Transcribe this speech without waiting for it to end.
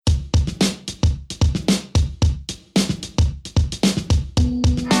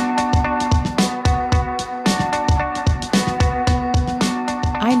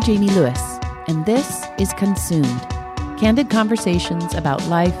Jamie Lewis, and this is Consumed, candid conversations about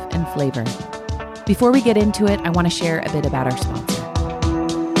life and flavor. Before we get into it, I want to share a bit about our sponsor.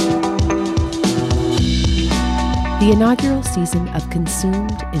 The inaugural season of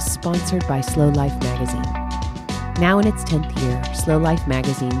Consumed is sponsored by Slow Life magazine. Now in its 10th year, Slow Life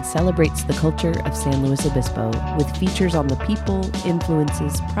magazine celebrates the culture of San Luis Obispo with features on the people,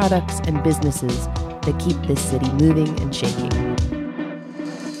 influences, products, and businesses that keep this city moving and shaking.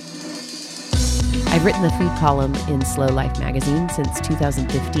 I've written the food column in Slow Life magazine since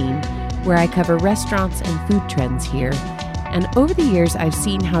 2015, where I cover restaurants and food trends here. And over the years, I've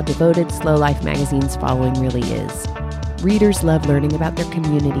seen how devoted Slow Life magazine's following really is. Readers love learning about their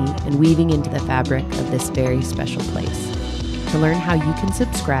community and weaving into the fabric of this very special place. To learn how you can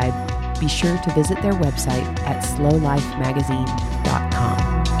subscribe, be sure to visit their website at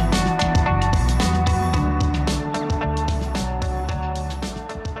slowlifemagazine.com.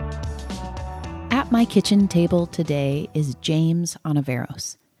 At my kitchen table today is James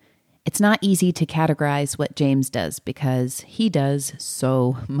Ontiveros. It's not easy to categorize what James does because he does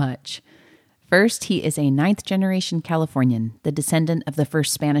so much. First, he is a ninth-generation Californian, the descendant of the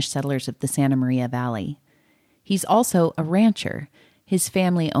first Spanish settlers of the Santa Maria Valley. He's also a rancher. His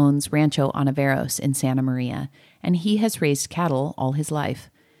family owns Rancho Ontiveros in Santa Maria, and he has raised cattle all his life.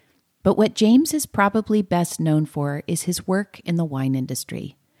 But what James is probably best known for is his work in the wine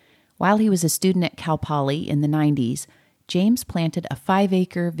industry. While he was a student at Cal Poly in the 90s, James planted a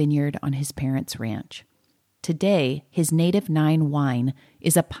 5-acre vineyard on his parents' ranch. Today, his Native 9 wine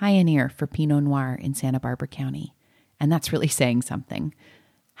is a pioneer for Pinot Noir in Santa Barbara County, and that's really saying something.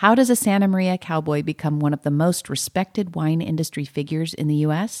 How does a Santa Maria cowboy become one of the most respected wine industry figures in the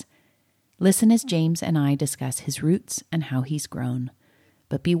U.S.? Listen as James and I discuss his roots and how he's grown.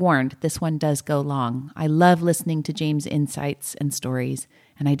 But be warned, this one does go long. I love listening to James' insights and stories,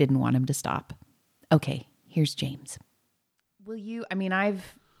 and I didn't want him to stop. Okay, here's James.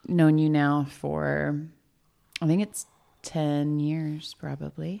 I've known you now for, I think it's 10 years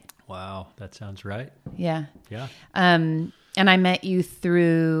probably. Wow, that sounds right. Yeah. Yeah. And I met you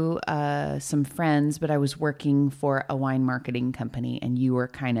through some friends, but I was working for a wine marketing company, and you were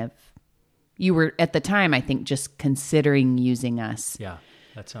at the time, I think, just considering using us. Yeah,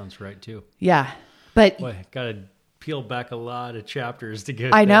 that sounds right too. Yeah. But boy, got to peel back a lot of chapters to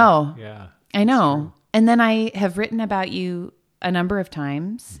get I there. know. Yeah. I know. And then I have written about you a number of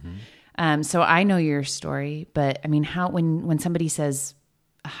times. Mm-hmm. So I know your story, but I mean, when somebody says,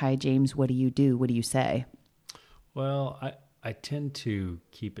 "Hi, James, what do you do?" What do you say? Well, I tend to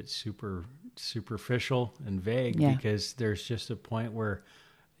keep it super superficial and vague because there's just a point where,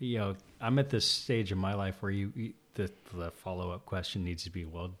 I'm at this stage of my life where the follow-up question needs to be,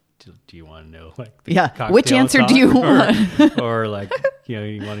 well, do you want to know which answer do you want? or like,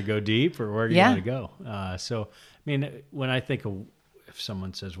 you want to go deep, or where do you want to go? So, I mean, when I think of, if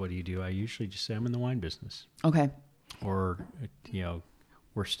someone says, what do you do? I usually just say I'm in the wine business. Okay. Or,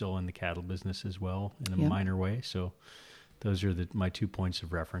 we're still in the cattle business as well in a minor way. So those are my 2 points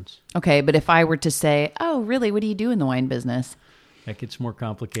of reference. Okay. But if I were to say, oh, really? What do you do in the wine business? That gets more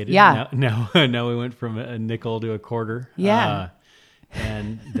complicated. Yeah. Now we went from a nickel to a quarter. Yeah.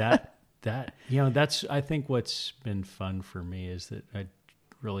 And that's, I think what's been fun for me is that I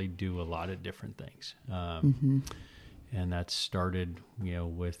really do a lot of different things. And that started,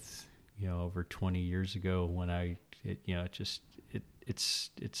 with, over 20 years ago when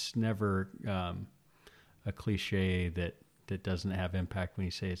it's never a cliche that doesn't have impact when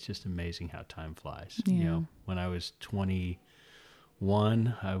you say it's just amazing how time flies. Yeah. When I was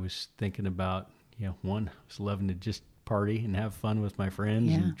 21, I was thinking about, I was loving to just party and have fun with my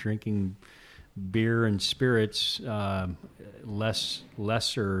friends and drinking beer and spirits,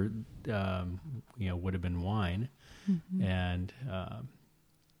 lesser, would have been wine. Mm-hmm. And,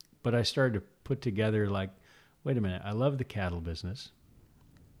 but I started to put together wait a minute, I love the cattle business.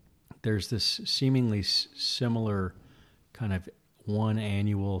 There's this seemingly similar kind of one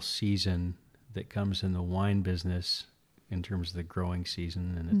annual season that comes in the wine business in terms of the growing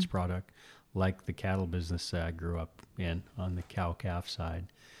season and its product, like the cattle business that I grew up in on the cow-calf side.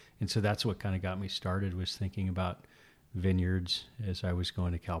 And so that's what kind of got me started, was thinking about vineyards as I was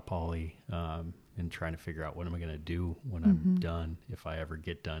going to Cal Poly and trying to figure out what am I going to do when I'm done, if I ever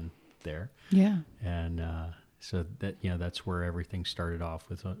get done there. Yeah. And so that, that's where everything started off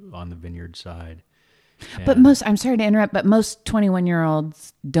with on the vineyard side. And but I'm sorry to interrupt, but most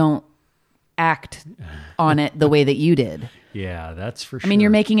 21-year-olds don't act on it the way that you did. Yeah, that's for sure. I mean,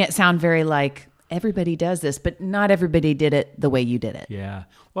 you're making it sound very like everybody does this, but not everybody did it the way you did it. Yeah.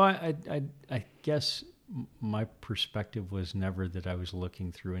 Well, I guess my perspective was never that I was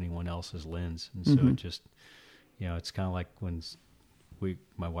looking through anyone else's lens. And so it just, it's kind of like when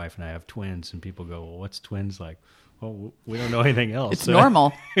my wife and I have twins and people go, well, what's twins like? Well, we don't know anything else. It's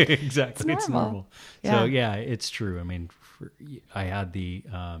normal. Exactly. It's normal. Yeah. So yeah, it's true. I mean, I had the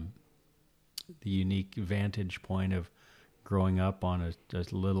unique vantage point of growing up on a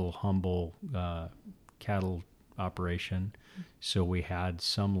little humble cattle operation. So we had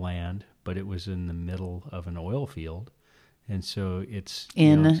some land, but it was in the middle of an oil field. And so it's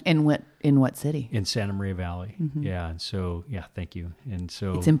in what city? In Santa Maria Valley. Yeah. And so, thank you. And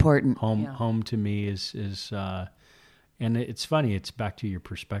so it's important. Home to me is and it's funny, it's back to your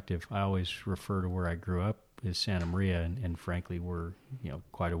perspective. I always refer to where I grew up as Santa Maria, and frankly, we're,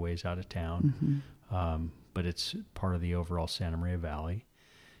 quite a ways out of town. But it's part of the overall Santa Maria Valley.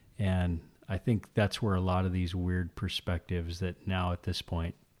 And I think that's where a lot of these weird perspectives that now at this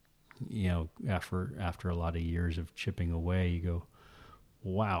point, after a lot of years of chipping away, you go,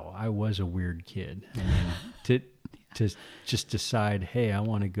 wow, I was a weird kid. I mean, to just decide, hey, I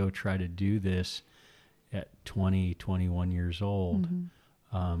want to go try to do this at 20, 21 years old,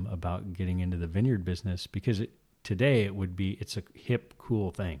 about getting into the vineyard business, because today it's a hip,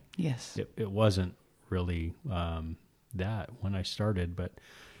 cool thing. Yes. It wasn't really that when I started, but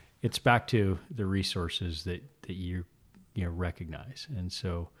it's back to the resources that you recognize. And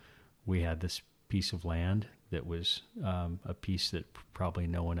so we had this piece of land that was a piece that probably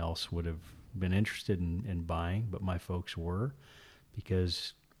no one else would have been interested in buying, but my folks were,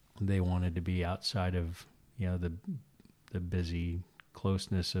 because they wanted to be outside of the busy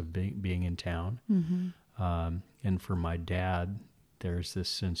closeness of being in town. And for my dad, there's this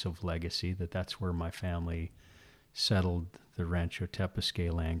sense of legacy that's where my family settled. The Rancho Tepesque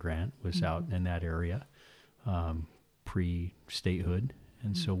land grant was out in that area, pre-statehood.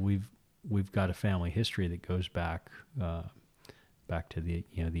 And so we've got a family history that goes back to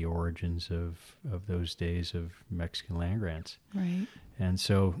the origins of those days of Mexican land grants. Right. And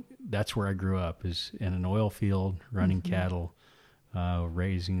so that's where I grew up, is in an oil field, running cattle,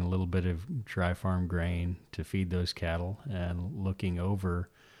 raising a little bit of dry farm grain to feed those cattle, and looking over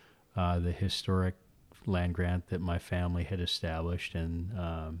the historic land grant that my family had established in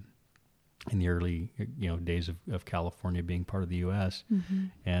the early days of California being part of the U.S.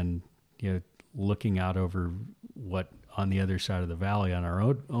 And looking out over what on the other side of the valley on our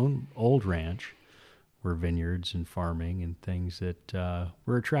own old ranch were vineyards and farming and things that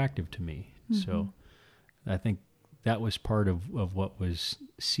were attractive to me. So I think that was part of what was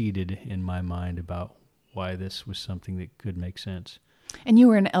seeded in my mind about why this was something that could make sense. And you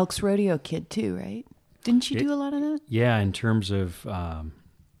were an Elks Rodeo kid too, right? Didn't you do a lot of that? Yeah, in terms of,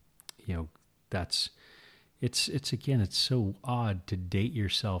 it's so odd to date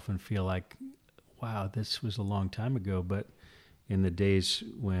yourself and feel like, wow, this was a long time ago. But in the days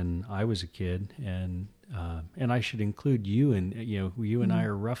when I was a kid, and I should include you, and you and I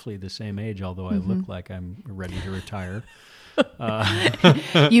are roughly the same age, although I look like I'm ready to retire.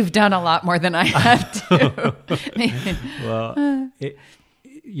 You've done a lot more than I have too. Well,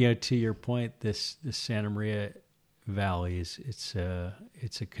 to your point, this Santa Maria Valley it's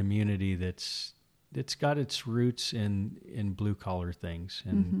a community that's got its roots in blue collar things,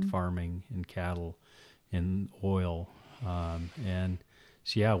 in farming, in cattle, in oil, and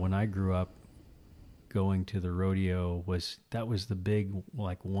so when I grew up, going to the rodeo was the big,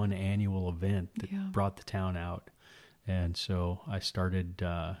 like, one annual event that brought the town out. And so I started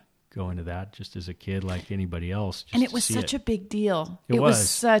going to that just as a kid, like anybody else. And it was such a big deal. It was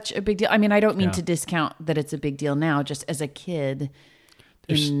such a big deal. I mean, I don't mean to discount that it's a big deal now. Just as a kid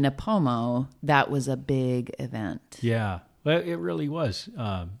in Nipomo, that was a big event. Yeah, well, it really was.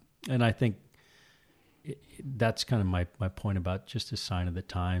 And I think that's kind of my point about just a sign of the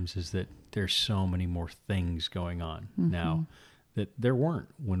times, is that there's so many more things going on now that there weren't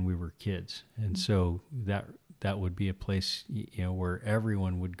when we were kids. And so that would be a place, where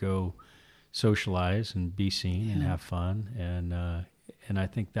everyone would go socialize and be seen and have fun. And I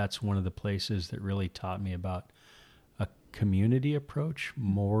think that's one of the places that really taught me about a community approach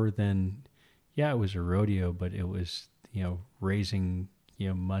more than, it was a rodeo, but it was, raising,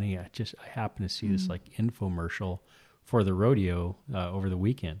 money. I happened to see this like infomercial for the rodeo over the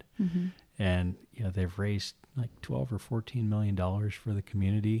weekend. And, they've raised like $12 or $14 million for the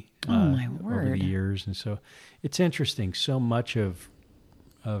community over the years. And so it's interesting. So much of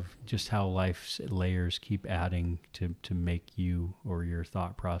just how life's layers keep adding to make you or your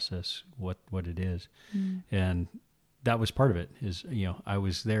thought process what it is. And that was part of it, is, I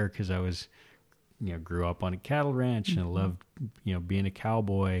was there because I was, grew up on a cattle ranch and I loved, being a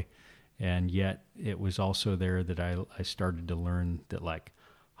cowboy. And yet it was also there that I started to learn that like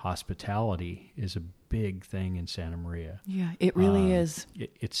hospitality is a big thing in Santa Maria. Yeah, it really is.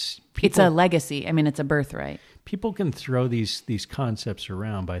 It's a legacy. I mean, it's a birthright. People can throw these concepts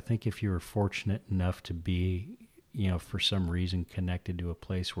around, but I think if you were fortunate enough to be, for some reason connected to a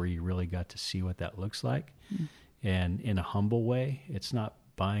place where you really got to see what that looks like, and in a humble way, it's not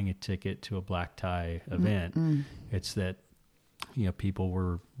buying a ticket to a black tie event. It's that, people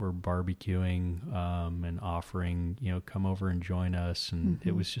were barbecuing and offering, come over and join us. And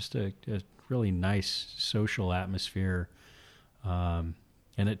it was just a really nice social atmosphere. And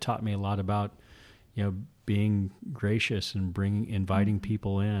it taught me a lot about, being gracious and inviting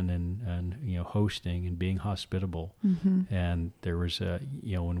people in and hosting and being hospitable. And there was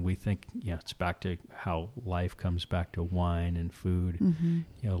when we think, it's back to how life comes back to wine and food,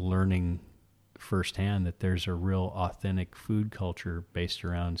 learning firsthand that there's a real authentic food culture based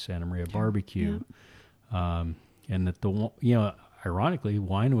around Santa Maria barbecue. And that ironically,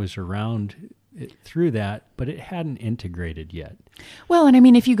 wine was around through that, but it hadn't integrated yet. Well, and I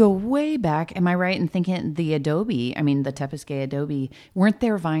mean, if you go way back, am I right in thinking the Tepisque adobe, weren't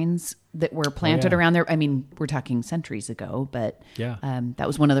there vines that were planted around there? I mean, we're talking centuries ago, but that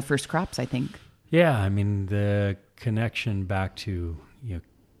was one of the first crops, I think. Yeah, I mean, the connection back to,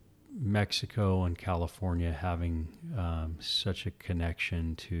 Mexico and California having such a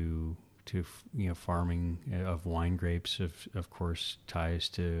connection to farming of wine grapes, of course, ties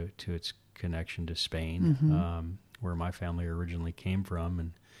to its connection to Spain, where my family originally came from.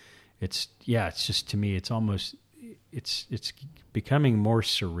 And it's just, to me, it's becoming more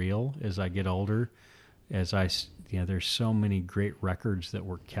surreal as I get older, as there's so many great records that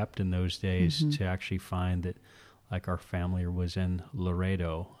were kept in those days to actually find that, like, our family was in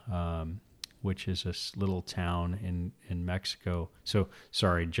Laredo, which is a little town in Mexico. So,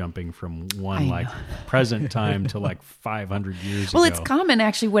 sorry, jumping from one present time to like 500 years ago. Well, it's common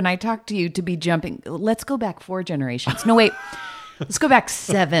actually when I talk to you to be jumping. Let's go back 4 generations. No, wait, let's go back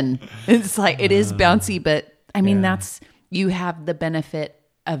 7. It's like, it is bouncy, but I mean, you have the benefit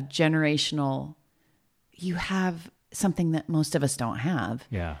of generational, you have something that most of us don't have.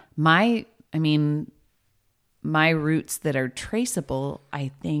 Yeah. My roots that are traceable,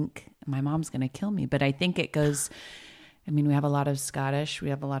 I think, my mom's going to kill me, but I think it goes, we have a lot of Scottish, we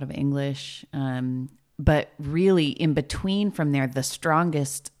have a lot of English, but really in between from there, the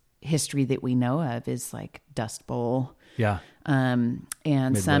strongest history that we know of is like Dust Bowl. Yeah. And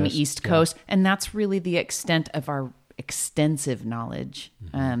Midwest, some East Coast. And that's really the extent of our extensive knowledge.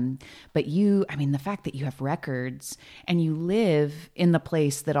 But the fact that you have records and you live in the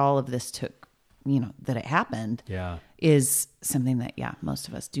place that all of this took, that it happened, is something that, most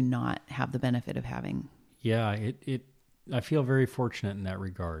of us do not have the benefit of having. Yeah, I feel very fortunate in that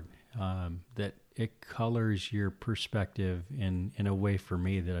regard, that it colors your perspective in a way for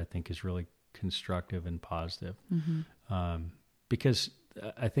me that I think is really constructive and positive. Because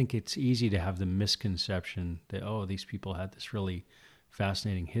I think it's easy to have the misconception that, these people had this really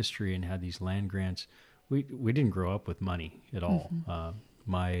fascinating history and had these land grants. We didn't grow up with money at all.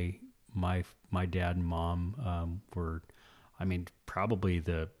 My dad and mom were, probably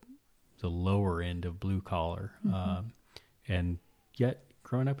the lower end of blue collar, and yet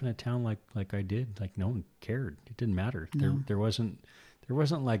growing up in a town like I did, like, no one cared. It didn't matter. No. There wasn't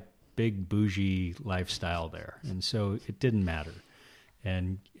like big bougie lifestyle there, and so it didn't matter.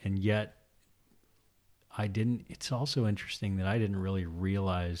 And yet I didn't. It's also interesting that I didn't really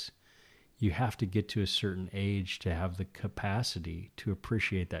realize you have to get to a certain age to have the capacity to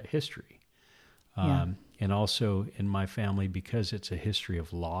appreciate that history. And also in my family, because it's a history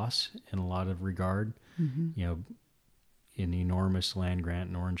of loss in a lot of regard, an enormous land grant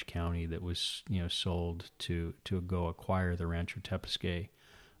in Orange County that was, sold to go acquire the Rancho Tepisque,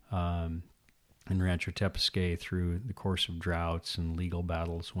 and Rancho Tepisque, through the course of droughts and legal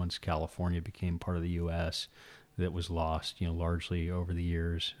battles, once California became part of the U.S., that was lost, largely over the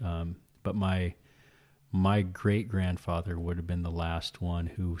years. But my great grandfather would have been the last one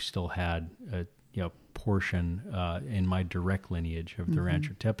who still had a portion in my direct lineage of the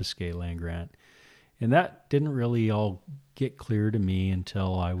Rancho Tepisque land grant, and that didn't really all get clear to me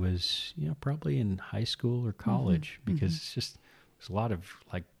until I was probably in high school or college, because it's just there's a lot of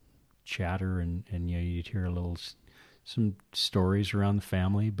like chatter and you'd hear some stories around the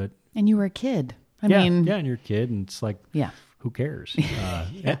family, but you were a kid. And you're a kid, and it's like, who cares?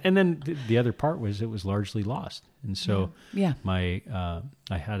 And then the other part was it was largely lost. And so I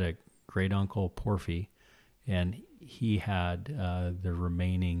had a great uncle, Porfy, and he had the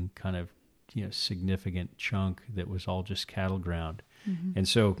remaining kind of, significant chunk that was all just cattle ground. And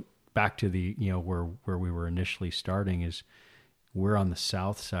so back to the, where we were initially starting is we're on the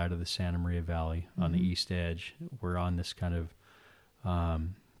south side of the Santa Maria Valley on the east edge. We're on this kind of,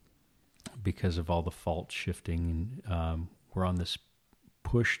 because of all the fault shifting, and we're on this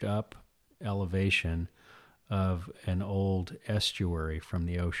pushed up elevation of an old estuary from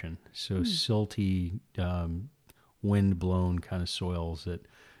the ocean. So silty, wind blown kind of soils that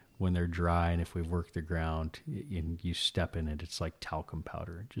when they're dry, and if we work the ground and you step in it, it's like talcum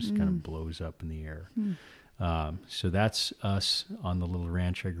powder. It just kind of blows up in the air. So that's us on the little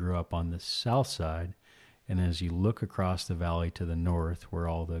ranch I grew up on the south side. And as you look across the valley to the north, where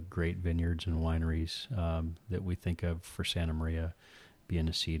all the great vineyards and wineries that we think of for Santa Maria,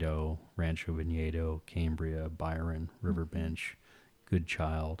 Bienaceto, Rancho Vignedo, Cambria, Byron, Riverbench, Good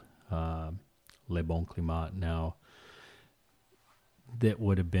Child, Le Bon Climat now, that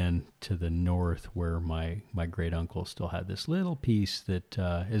would have been to the north where my great uncle still had this little piece that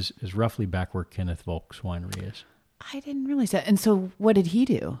is roughly back where Kenneth Volk's winery is. I didn't realize that. And so what did he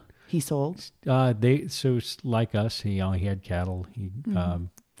do? He sold? So like us, he had cattle. He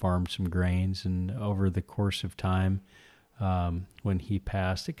farmed some grains, and over the course of time, when he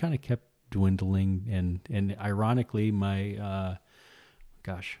passed, it kind of kept dwindling. And ironically, my I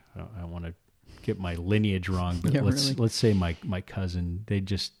don't want to get my lineage wrong, but let's say my cousin, they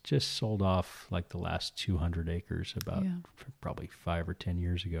just sold off like the last 200 acres about probably 5 or 10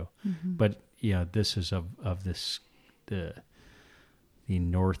 years ago. But this is of this the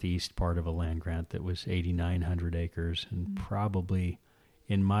northeast part of a land grant that was 8,900 acres, and probably,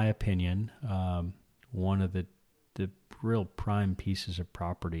 in my opinion, one of the real prime pieces of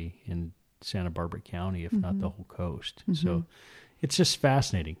property in Santa Barbara County, if not the whole coast. So it's just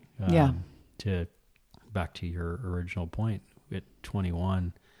fascinating. Back to your original point, at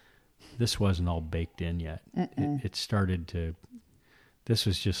 21, this wasn't all baked in yet. It started to, this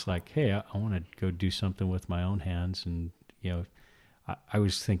was just like, hey, I want to go do something with my own hands. And, I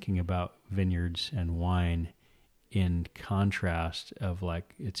was thinking about vineyards and wine in contrast of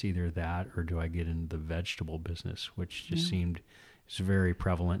like, it's either that or do I get into the vegetable business, which just seemed, it's very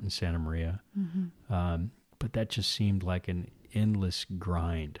prevalent in Santa Maria. But that just seemed like an endless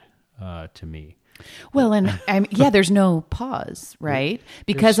grind to me. Well, and there's no pause, right?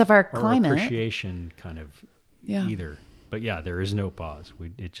 Because of our climate. Or appreciation kind of either. But there is no pause.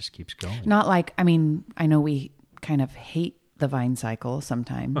 It just keeps going. Not like, I know we kind of hate the vine cycle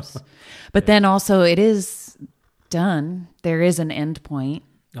sometimes, but then also it is done. There is an end point.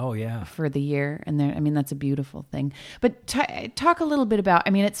 Oh yeah. For the year. And there, that's a beautiful thing. But talk a little bit about,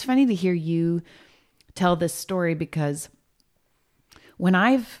 it's funny to hear you tell this story, because when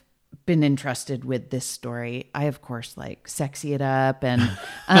I've been entrusted with this story, I of course like sexy it up, and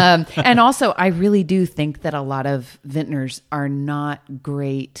and also I really do think that a lot of vintners are not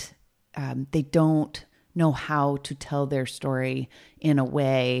great. They don't know how to tell their story in a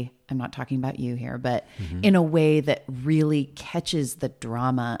way, I'm not talking about you here, but in a way that really catches the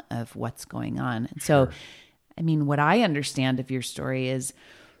drama of what's going on. And so, what I understand of your story is,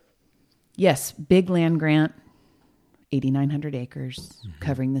 yes, big land grant, 8,900 acres,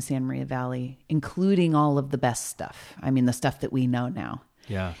 covering the Santa Maria Valley, including all of the best stuff. The stuff that we know now.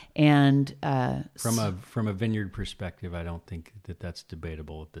 Yeah. And from a vineyard perspective, I don't think that's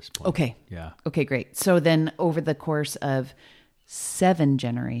debatable at this point. Okay. Yeah. Okay, great. So then over the course of 7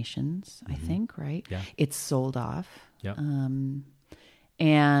 generations, I think, right? Yeah. It's sold off. Yeah.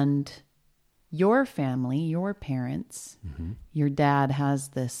 And your family, your parents, your dad has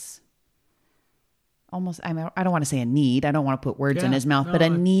this almost, I don't want to say a need. I don't want to put words in his mouth, but a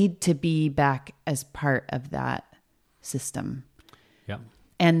need to be back as part of that system. Yeah.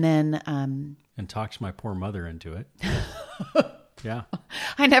 And then... and talks my poor mother into it. Yeah.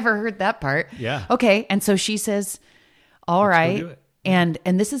 I never heard that part. Yeah. Okay. And so she says, all right. Do it. And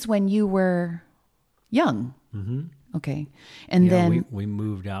this is when you were young. Okay. And then... we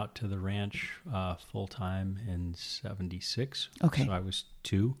moved out to the ranch full time in 76. Okay. So I was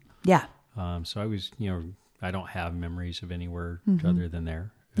 2. Yeah. So I was, I don't have memories of anywhere other than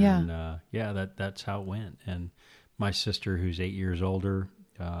there. Yeah. And that's how it went. And my sister, who's 8 years older,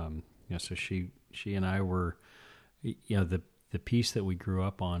 so she and I were, the piece that we grew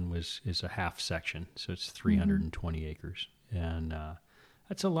up on is a half section. So it's 320 acres. And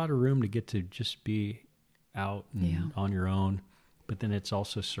that's a lot of room to get to just be out and on your own. But then it's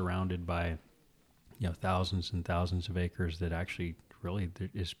also surrounded by, thousands and thousands of acres that actually really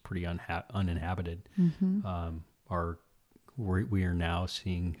is pretty uninhabited. We are now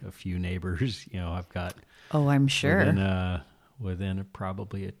seeing a few neighbors. I've got... Oh, I'm sure. Within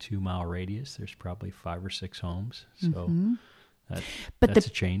probably a 2-mile radius, there's probably 5 or 6 homes. So But that's a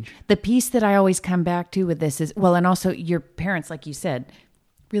change. The piece that I always come back to with this is, well, and also your parents, like you said,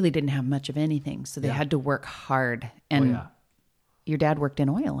 really didn't have much of anything. So they had to work hard. And your dad worked in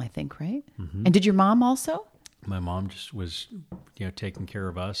oil, I think, right? Mm-hmm. And did your mom also? My mom just was, taking care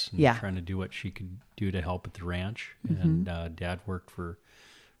of us and trying to do what she could do to help at the ranch. Mm-hmm. And Dad worked for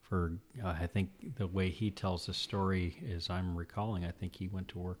I think the way he tells the story is I'm recalling, I think he went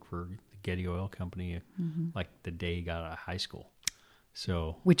to work for the Getty Oil Company like the day he got out of high school.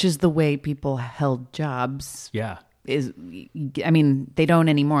 So, which is the way people held jobs. Yeah. I mean, they don't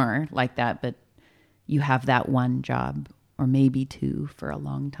anymore like that, but you have that one job or maybe two for a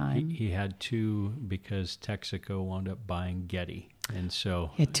long time. He had two because Texaco wound up buying Getty. And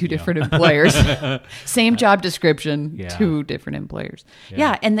so he had two different employers, same job description, two different employers.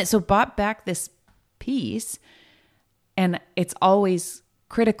 Yeah. And so bought back this piece. And it's always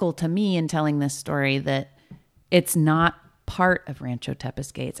critical to me in telling this story that it's not part of Rancho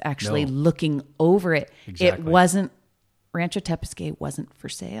Tepisque. It's actually looking over it. Exactly. It wasn't, Rancho Tepisque wasn't for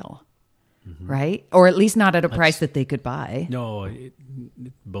sale, right? Or at least not at a price that they could buy. No,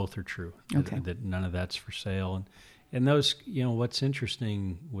 both are true. Okay. That none of that's for sale. And those, what's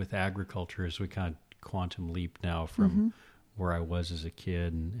interesting with agriculture is we kind of quantum leap now from where I was as a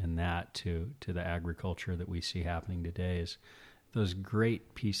kid and that to the agriculture that we see happening today is those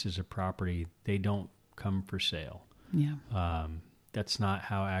great pieces of property, they don't come for sale. Yeah. That's not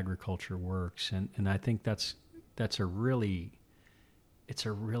how agriculture works. And I think that's a really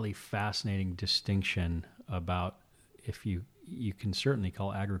fascinating distinction about if you can certainly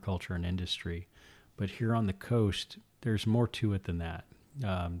call agriculture an industry, but here on the coast, there's more to it than that.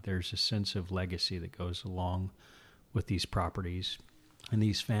 There's a sense of legacy that goes along with these properties and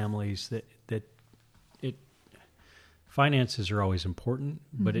these families that finances are always important,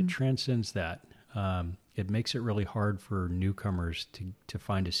 but it transcends that. It makes it really hard for newcomers to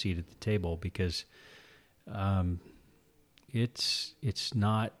find a seat at the table because it's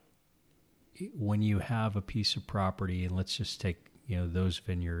not when you have a piece of property, and let's just take those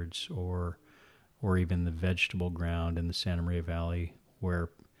vineyards or even the vegetable ground in the Santa Maria Valley, where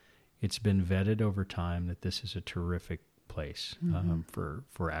it's been vetted over time that this is a terrific place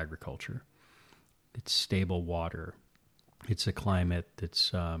for agriculture. It's stable water. It's a climate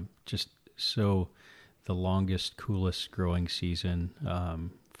that's just so the longest, coolest growing season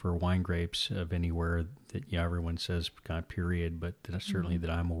for wine grapes of anywhere that everyone says kind of period, but certainly that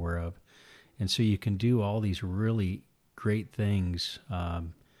I'm aware of. And so you can do all these really great things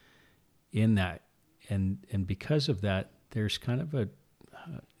in that. And because of that, there's kind of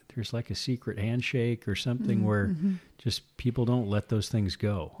there's like a secret handshake or something where just people don't let those things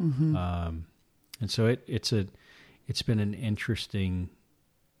go. And so it's been an interesting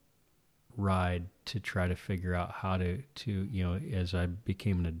ride to try to figure out how to as I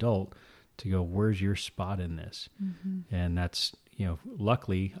became an adult, to go, where's your spot in this? And that's,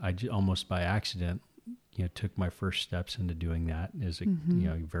 luckily I almost by accident, took my first steps into doing that as a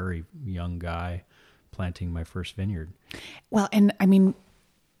very young guy planting my first vineyard. Well, and I mean,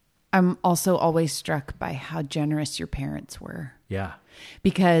 I'm also always struck by how generous your parents were. Yeah.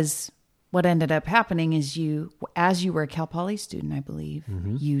 Because what ended up happening is as you were a Cal Poly student, I believe,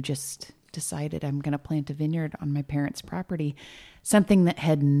 you just decided I'm going to plant a vineyard on my parents' property, something that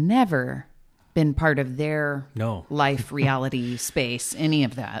had never been part of their life, reality, space, any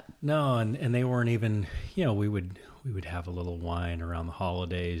of that. No, and they weren't even, we would have a little wine around the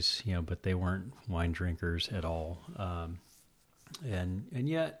holidays, but they weren't wine drinkers at all. And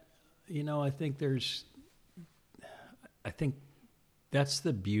yet, I think that's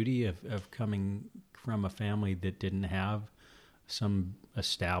the beauty of coming from a family that didn't have some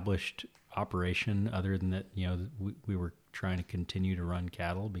established operation other than that, we were trying to continue to run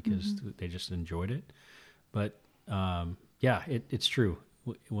cattle because they just enjoyed it. But it's true.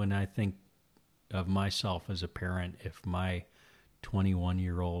 When I think of myself as a parent, if my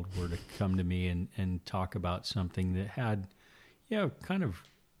 21-year-old were to come to me and talk about something that had, kind of,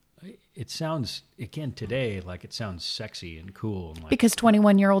 it sounds, again, today, like it sounds sexy and cool. And like, because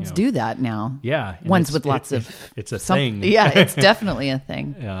 21-year-olds do that now. Yeah. Ones with lots of... It's a thing. Yeah, it's definitely a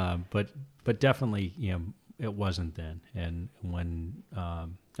thing. But definitely, it wasn't then. And when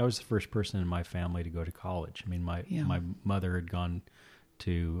I was the first person in my family to go to college. I mean, my mother had gone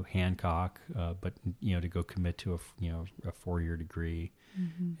to Hancock, but to go commit to a 4-year degree.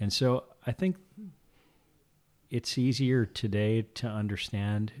 And so I think it's easier today to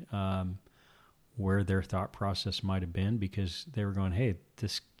understand where their thought process might have been, because they were going, hey,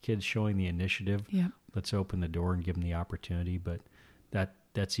 this kid's showing the initiative. Yeah. Let's open the door and give them the opportunity. But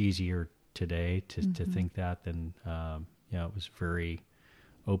that's easier today to think that than it was very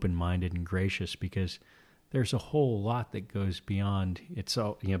open-minded and gracious, because there's a whole lot that goes beyond. It's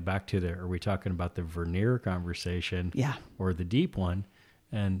all, back to are we talking about the Vernier conversation, Yeah. or the deep one?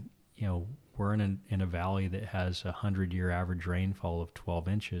 And we're in a valley that has 100-year average rainfall of 12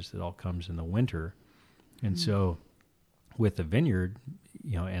 inches that all comes in the winter. And so with the vineyard,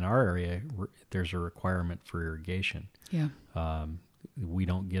 in our area, there's a requirement for irrigation. Yeah. We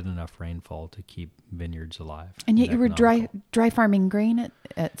don't get enough rainfall to keep vineyards alive. And yet you were dry farming grain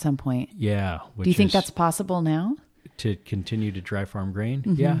at some point. Yeah. Do you think that's possible now? To continue to dry farm grain?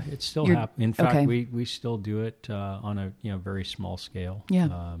 Mm-hmm. Yeah, it's still happening. In fact, we still do it on a very small scale.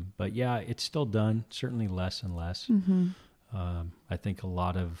 Yeah. But yeah, it's still done, certainly less and less. Mm-hmm. I think a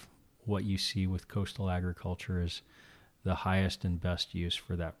lot of what you see with coastal agriculture is the highest and best use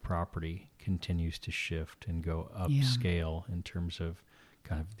for that property continues to shift and go upscale in terms of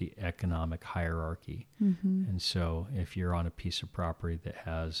kind of the economic hierarchy. Mm-hmm. And so if you're on a piece of property that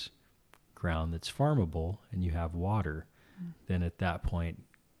has ground that's farmable and you have water, then at that point,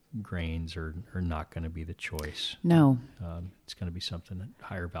 grains are not going to be the choice. No. It's going to be something at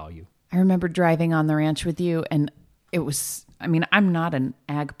higher value. I remember driving on the ranch with you, and it was, I'm not an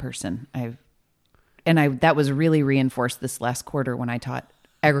ag person. That was really reinforced this last quarter when I taught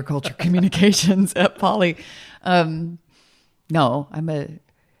agriculture communications at Poly. No, I'm a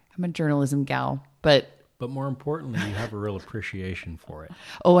journalism gal, but more importantly, you have a real appreciation for it.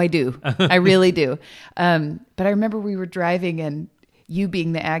 Oh, I do. I really do. But I remember we were driving, and you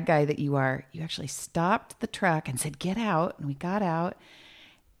being the ag guy that you are, you actually stopped the truck and said, "Get out." And we got out,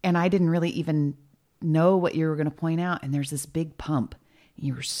 and I didn't really even know what you were going to point out. And there's this big pump.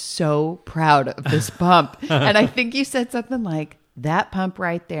 You were so proud of this pump. And I think you said something like, that pump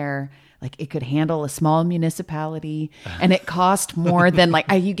right there, like it could handle a small municipality, and it cost more than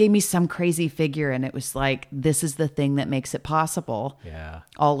you gave me some crazy figure, and it was like, this is the thing that makes it possible. Yeah.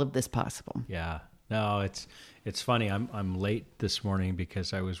 All of this possible. Yeah. No, it's funny. I'm late this morning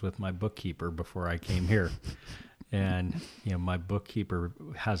because I was with my bookkeeper before I came here. And, my bookkeeper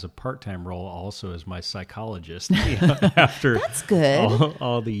has a part-time role also as my psychologist. After That's good.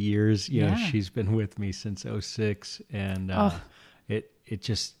 All the years, she's been with me since 2006. And I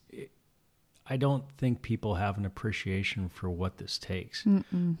don't think people have an appreciation for what this takes.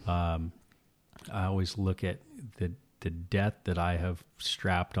 I always look at the debt that I have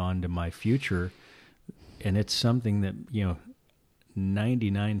strapped onto my future, and it's something that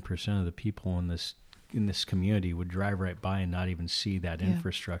 99% of the people in this community would drive right by and not even see that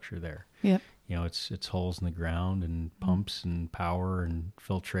infrastructure there. Yep. It's holes in the ground and pumps and power and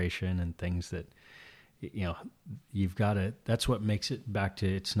filtration and things that you've got to. That's what makes it back to.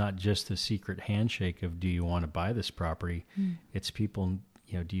 It's not just the secret handshake of, do you want to buy this property? It's people.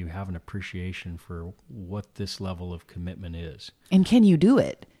 Do you have an appreciation for what this level of commitment is? And can you do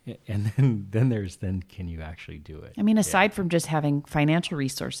it? And then can you actually do it? Aside from just having financial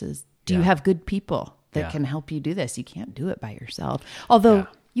resources, do you have good people that can help you do this? You can't do it by yourself. Although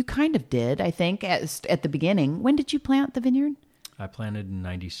you kind of did, I think, at the beginning. When did you plant the vineyard? I planted in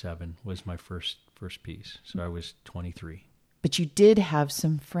 97 was my first piece. So I was 23. But you did have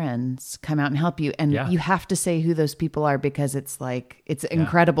some friends come out and help you. And you have to say who those people are, because it's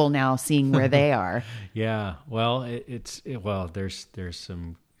incredible now seeing where they are. Yeah. Well, there's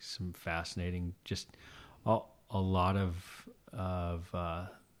some fascinating, just a lot of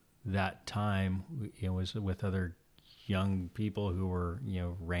that time, was with other young people who were,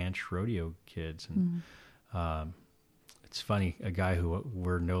 ranch rodeo kids. And it's funny, a guy who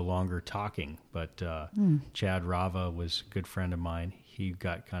we're no longer talking, but Chad Rava was a good friend of mine. He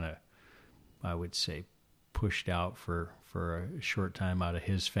got kind of, I would say, pushed out for a short time out of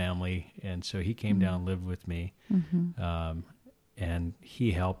his family. And so he came down and lived with me. And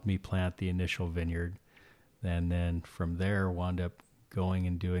he helped me plant the initial vineyard. And then from there wound up going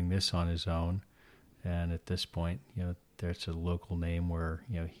and doing this on his own. And at this point, there's a local name where,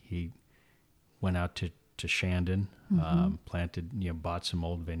 he went out to Shandon, planted, bought some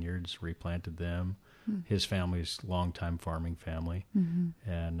old vineyards, replanted them. His family's longtime farming family.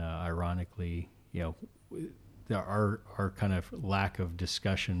 And ironically, our kind of lack of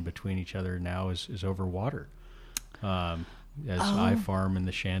discussion between each other now is over water. I farm in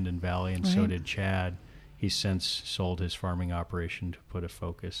the Shandon Valley, and so did Chad. He's since sold his farming operation to put a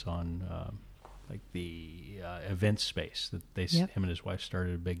focus on the event space that him and his wife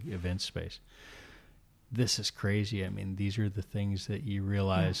started a big event space. This is crazy. These are the things that you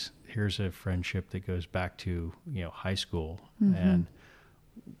realize. Here's a friendship that goes back to high school, and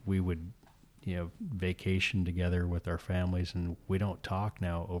we would vacation together with our families, and we don't talk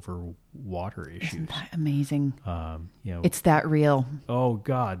now over water issues. Isn't that amazing? You know, It's that real. oh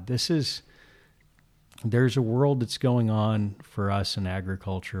God, there's a world that's going on for us in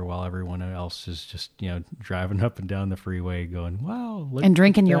agriculture while everyone else is just, driving up and down the freeway going, wow. Look And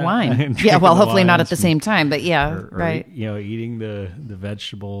drinking at your that. wine. And Yeah, well, drinking the hopefully not at wines the same time, but yeah, or, right. Eating the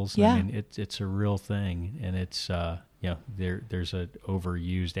vegetables. Yeah. I mean, it's a real thing. And it's, there's a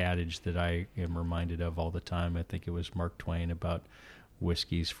overused adage that I am reminded of all the time. I think it was Mark Twain about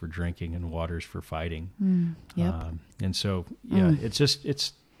whiskeys for drinking and waters for fighting. Yep. And so,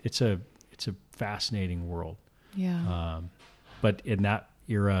 it's a fascinating world. Yeah. But in that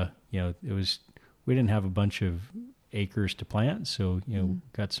era, we didn't have a bunch of acres to plant. So,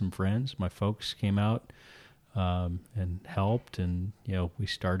 got some friends, my folks came out, and helped. And, we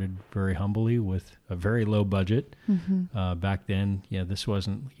started very humbly with a very low budget. Back then, you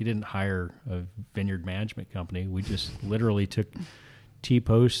didn't hire a vineyard management company. We just literally took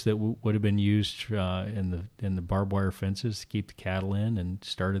T-posts that would have been used in the barbed wire fences to keep the cattle in, and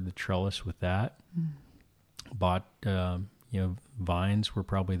started the trellis with that. Bought vines were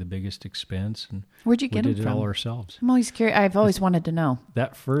probably the biggest expense, and Where'd you get them we did from? it all ourselves. I'm always curious. I've always wanted to know.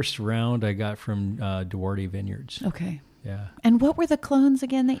 That first round I got from Duarte Vineyards. Okay. Yeah. And what were the clones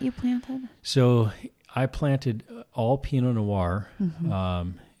again that you planted? So I planted all Pinot Noir,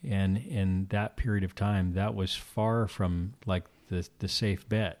 and in that period of time, that was far from like the safe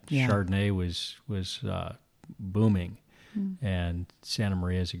bet. Yeah. Chardonnay was booming, and Santa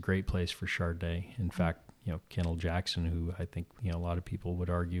Maria is a great place for Chardonnay. In fact, Kendall Jackson, who I think a lot of people would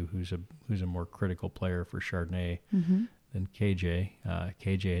argue who's a more critical player for Chardonnay than KJ.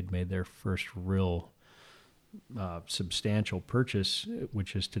 KJ had made their first real substantial purchase,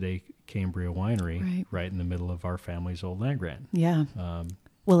 which is today Cambria Winery, right in the middle of our family's old land grant. Yeah.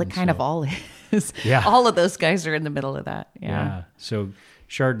 Well, it kind of all is. Yeah. All of those guys are in the middle of that. Yeah. So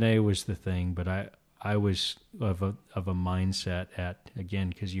Chardonnay was the thing, but I was of a mindset again,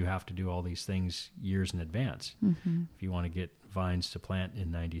 because you have to do all these things years in advance. If you want to get vines to plant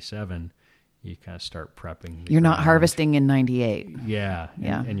in 97, you kind of start prepping. You're not harvesting in 98. Yeah.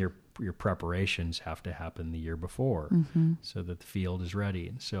 Yeah. And your preparations have to happen the year before so that the field is ready.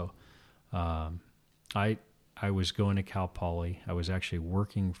 And so I was going to Cal Poly. I was actually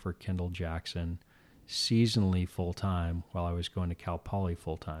working for Kendall Jackson seasonally full-time while I was going to Cal Poly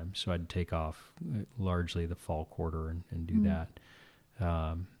full-time. So I'd take off largely the fall quarter and do that.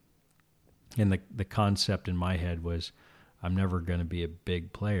 And the concept in my head was I'm never going to be a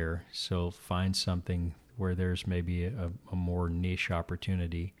big player, so find something where there's maybe a more niche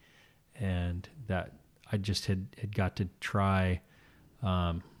opportunity. And that I just had got to try.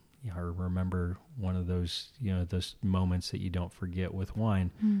 I remember one of those, those moments that you don't forget with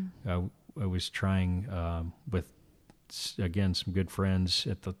wine. I was trying with, again, some good friends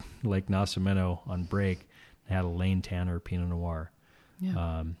at the Lake Nacimiento on break. I had a Lane Tanner Pinot Noir.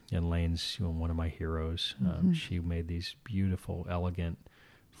 Yeah. And Lane's one of my heroes. She made these beautiful, elegant,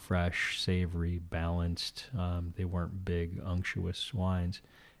 fresh, savory, balanced. They weren't big, unctuous wines.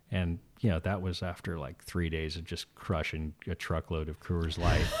 And, that was after like 3 days of just crushing a truckload of Coors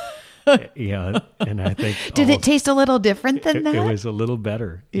Light. And I think... Did it taste a little different than that? It was a little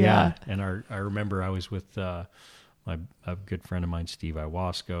better. Yeah. And I remember I was with a good friend of mine, Steve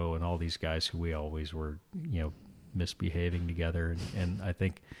Iwasco, and all these guys who we always were, misbehaving together. And I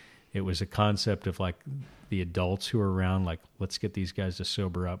think it was a concept of like the adults who were around, like, let's get these guys to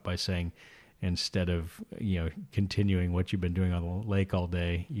sober up by saying, instead of, continuing what you've been doing on the lake all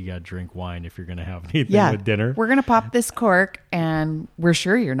day, you got to drink wine if you're going to have anything with dinner. We're going to pop this cork and we're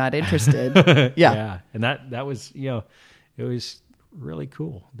sure you're not interested. Yeah. And that was, it was really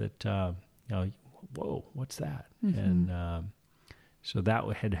cool that, whoa, what's that? And so that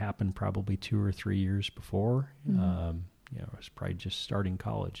had happened probably 2 or 3 years before. I was probably just starting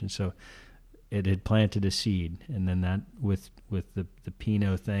college. And so it had planted a seed. And then that with the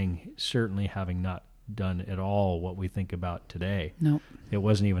Pinot thing, certainly having not done at all what we think about today. Nope. It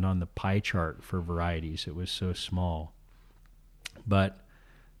wasn't even on the pie chart for varieties. It was so small. But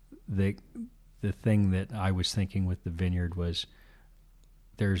the thing that I was thinking with the vineyard was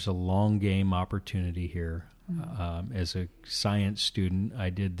there's a long game opportunity here. As a science student, I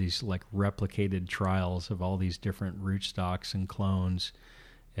did these like replicated trials of all these different rootstocks and clones,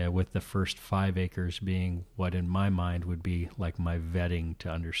 with the first 5 acres being what in my mind would be like my vetting to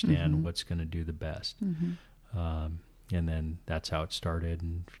understand what's going to do the best. And then that's how it started.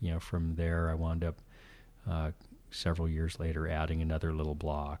 And, from there I wound up several years later adding another little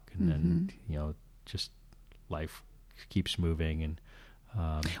block. And then, just life keeps moving. And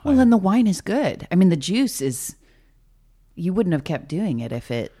Well, and the wine is good. I mean, the juice is, you wouldn't have kept doing it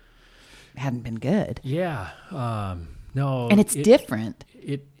if it hadn't been good. Yeah. No. And it's different.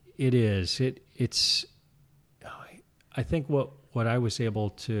 It is. It's, I think what I was able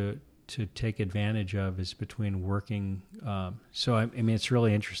to take advantage of is between working. So, I mean, it's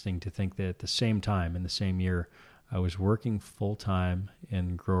really interesting to think that at the same time, in the same year, I was working full time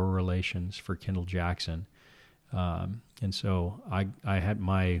in grower relations for Kendall Jackson. And so I had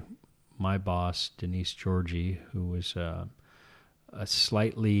my boss, Denise Georgie, who was a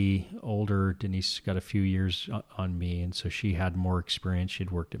slightly older. Denise got a few years on me, and so she had more experience.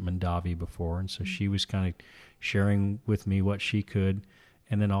 She'd worked at Mondavi before, and so she was kind of sharing with me what she could,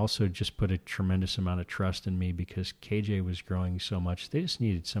 and then also just put a tremendous amount of trust in me because KJ was growing so much. They just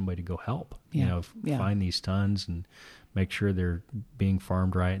needed somebody to go help, find these tons and make sure they're being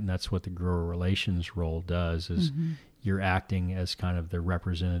farmed right. And that's what the grower relations role does is you're acting as kind of the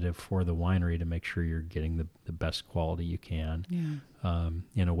representative for the winery to make sure you're getting the best quality you can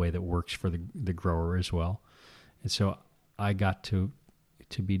in a way that works for the grower as well. And so I got to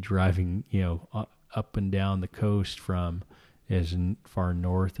be driving, up and down the coast from as far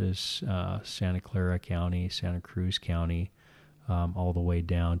north as Santa Clara County, Santa Cruz County, all the way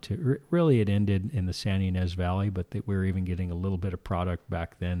down to really it ended in the San Ynez Valley, but we were even getting a little bit of product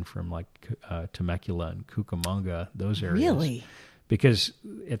back then from like Temecula and Cucamonga, those areas. Really? Because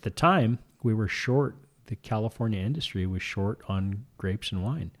at the time we were short, the California industry was short on grapes and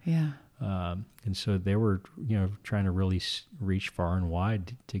wine. Yeah. And so they were, trying to really reach far and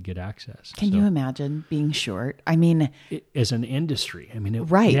wide to get access. Can you imagine being short? I mean, as an industry,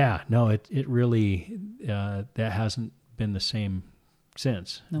 right. Yeah, no, it really, that hasn't been the same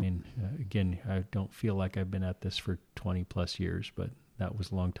since. Nope. I mean, again, I don't feel like I've been at this for 20 plus years, but that was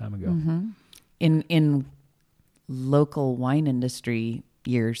a long time ago. Mm-hmm. In local wine industry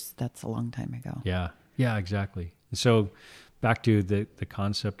years, that's a long time ago. Yeah, exactly. And so back to the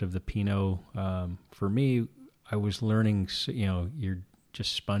concept of the Pinot, for me, I was learning, you're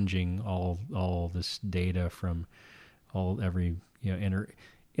just sponging all this data from every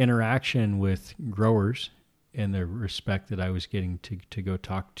interaction with growers and the respect that I was getting to go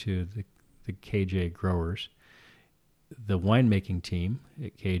talk to the KJ growers, the winemaking team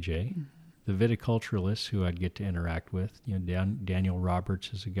at KJ, the viticulturalists who I'd get to interact with. Daniel Roberts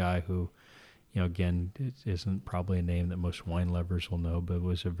is a guy who, again, it isn't probably a name that most wine lovers will know, but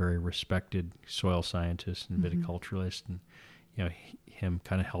was a very respected soil scientist and viticulturalist, and him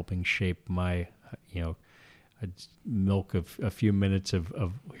kind of helping shape my, I'd milk of a few minutes of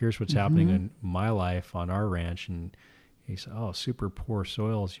here's what's happening in my life on our ranch, and he said, "Oh, super poor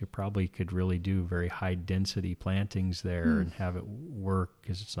soils. You probably could really do very high density plantings there and have it work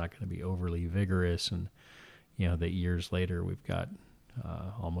because it's not going to be overly vigorous." And that years later we've got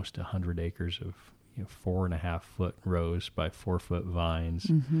almost 100 acres of 4.5 foot rows by 4 foot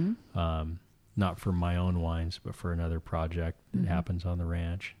vines, not for my own wines, but for another project that happens on the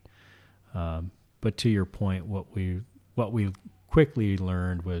ranch. But to your point, what we quickly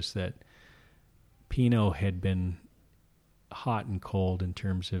learned was that Pinot had been hot and cold in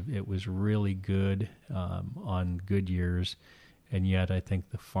terms of it was really good on good years, and yet I think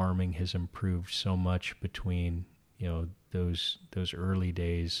the farming has improved so much between those early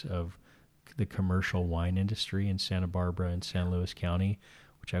days of the commercial wine industry in Santa Barbara and San Luis County,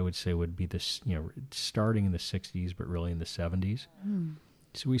 which I would say would be this, starting in the 60s, but really in the 70s.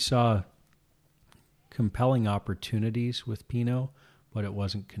 So we saw compelling opportunities with Pinot, but it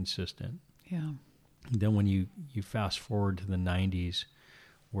wasn't consistent. Yeah. Then when you fast forward to the 90s,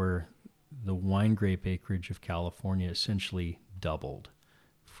 where the wine grape acreage of California essentially doubled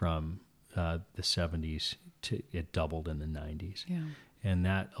from the 70s to it doubled in the 90s. Yeah. And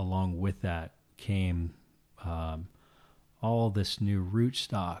that, along with that, came all this new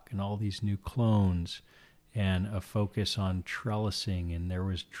rootstock and all these new clones and a focus on trellising, and there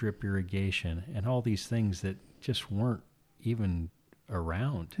was drip irrigation and all these things that just weren't even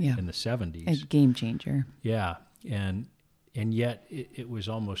around in the 70s. A game changer. Yeah. And yet it was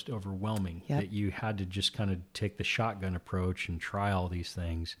almost overwhelming that you had to just kind of take the shotgun approach and try all these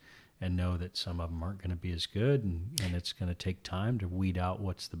things and know that some of them aren't going to be as good, and it's going to take time to weed out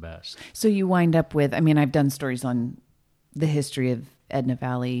what's the best. So you wind up with, I've done stories on the history of Edna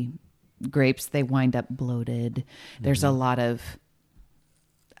Valley grapes. They wind up bloated. There's a lot of,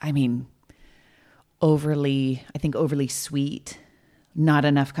 overly sweet, not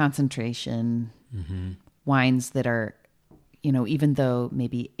enough concentration, wines that are, even though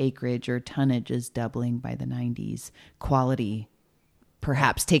maybe acreage or tonnage is doubling by the 90s, quality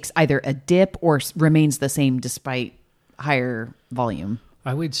perhaps takes either a dip or remains the same despite higher volume?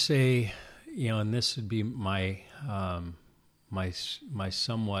 I would say, and this would be my my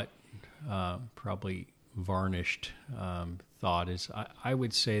somewhat probably varnished thought is I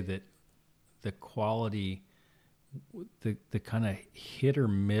would say that the quality, the kind of hit or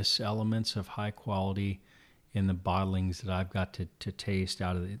miss elements of high quality in the bottlings that I've got to taste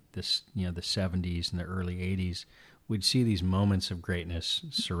out of this, the 70s and the early 80s, we'd see these moments of greatness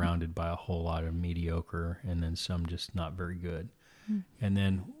surrounded by a whole lot of mediocre and then some just not very good. And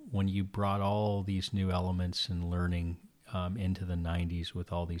then when you brought all these new elements and learning into the 90s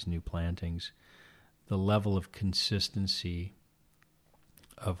with all these new plantings, the level of consistency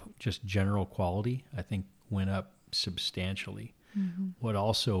of just general quality, I think, went up substantially. Mm-hmm. What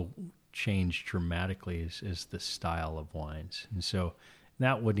also changed dramatically is the style of wines. And so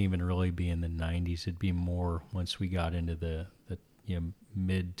that wouldn't even really be in the 90s. It'd be more once we got into the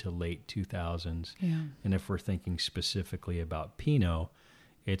mid to late 2000s. Yeah. And if we're thinking specifically about Pinot,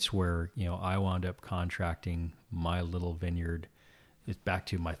 it's where, I wound up contracting my little vineyard. It's back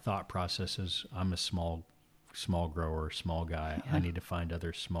to my thought process is I'm a small grower, small guy. Yeah. I need to find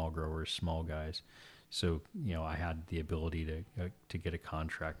other small growers, small guys. So, I had the ability to get a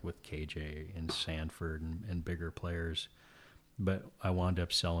contract with KJ and Sanford and bigger players. But I wound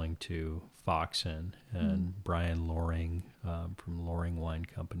up selling to Foxen and Brian Loring from Loring Wine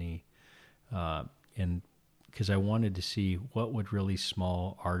Company. And because I wanted to see what would really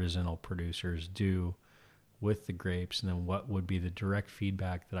small artisanal producers do with the grapes, and then what would be the direct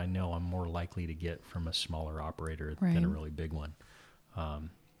feedback that I know I'm more likely to get from a smaller operator than a really big one.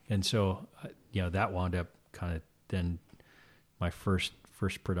 And so, that wound up kind of then my first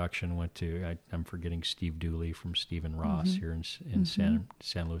production went to, I'm forgetting Steve Dooley from Stephen Ross here in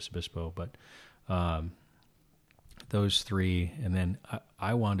San Luis Obispo, but those three. And then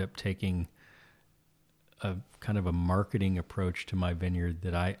I wound up taking a kind of a marketing approach to my vineyard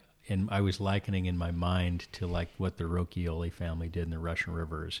that I was likening in my mind to like what the Rocchioli family did in the Russian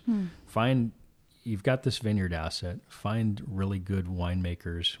Rivers. You've got this vineyard asset, find really good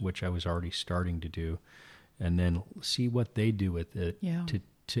winemakers, which I was already starting to do, and then see what they do with it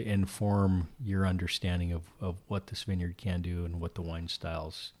to inform your understanding of what this vineyard can do and what the wine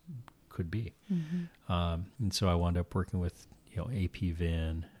styles could be. And so I wound up working with AP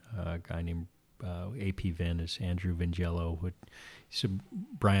Vin, a guy named AP Vin is Andrew Vingello, so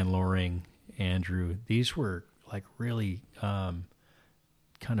Brian Loring, Andrew. These were like really kind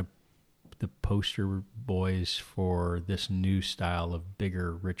of the poster boys for this new style of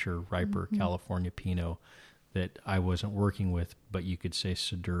bigger, richer, riper California Pinot that I wasn't working with, but you could say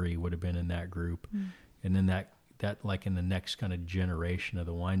Siduri would have been in that group. And then that like in the next kind of generation of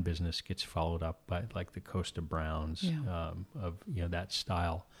the wine business gets followed up by like the Costa Browns of that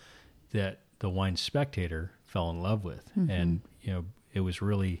style that the Wine Spectator fell in love with. And it was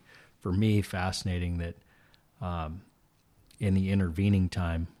really for me fascinating that in the intervening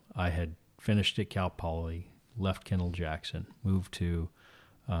time I had finished at Cal Poly, left Kendall Jackson, moved to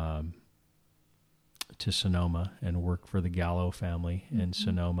Sonoma and worked for the Gallo family in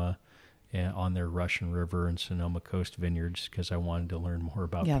Sonoma and on their Russian River and Sonoma Coast vineyards because I wanted to learn more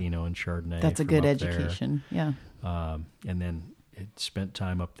about Pinot and Chardonnay. That's a good education. And then it spent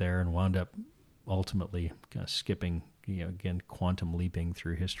time up there and wound up ultimately kind of skipping, again, quantum leaping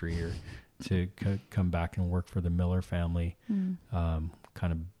through history here to come back and work for the Miller family, kind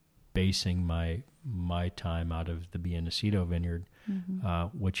of basing my time out of the Biennacido vineyard,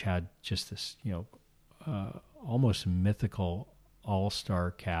 which had just this, almost mythical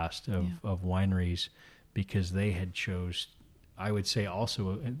all-star cast of wineries because they had chose, I would say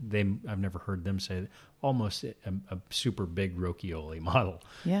also, I've never heard them say almost a super big Rocchioli model.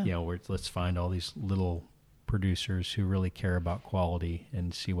 Where let's find all these little producers who really care about quality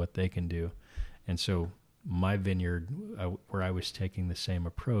and see what they can do. And so my vineyard, where I was taking the same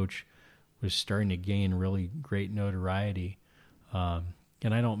approach, was starting to gain really great notoriety.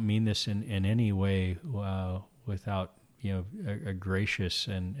 And I don't mean this in any way without a gracious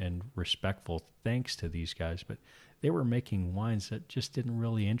and respectful thanks to these guys, but they were making wines that just didn't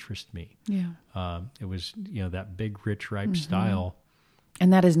really interest me. It was that big, rich, ripe style.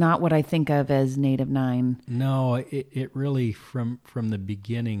 And that is not what I think of as Native 9. No, it really from the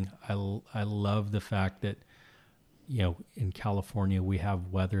beginning. I love the fact that in California we have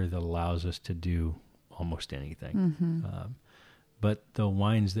weather that allows us to do almost anything. But the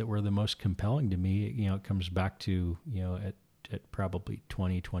wines that were the most compelling to me, it comes back to at probably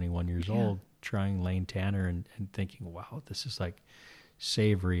 20, 21 years old, trying Lane Tanner and thinking, wow, this is like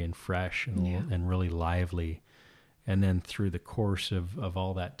savory and fresh and really lively. And then through the course of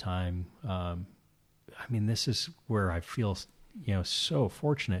all that time, I mean, this is where I feel, so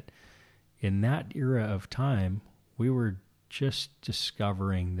fortunate. In that era of time, we were just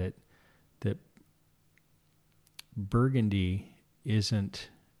discovering that Burgundy isn't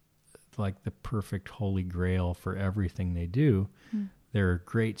like the perfect holy grail for everything they do. There are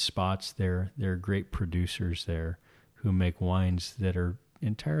great spots there. There are great producers there who make wines that are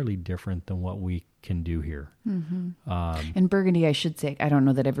entirely different than what we can do here. And Burgundy, I should say, I don't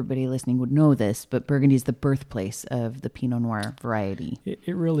know that everybody listening would know this, but Burgundy is the birthplace of the Pinot Noir variety.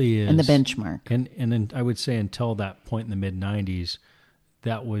 It really is. And the benchmark. And then I would say until that point in the mid 90s,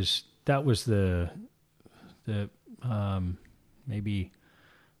 that was the maybe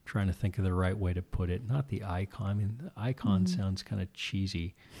trying to think of the right way to put it. Not the icon. I mean, the icon sounds kind of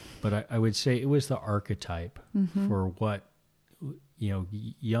cheesy, but I would say it was the archetype for what,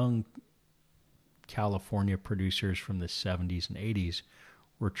 young California producers from the 70s and 80s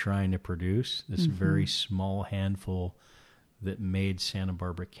were trying to produce. This very small handful that made Santa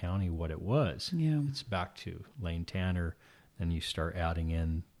Barbara County what it was. Yeah. It's back to Lane Tanner. Then you start adding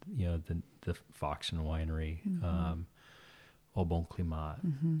in, the Foxen Winery, Au Bon Climat.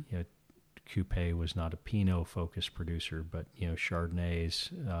 Coupe was not a Pinot focused producer, but Chardonnays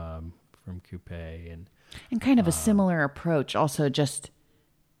from Coupe and kind of a similar approach. Also, just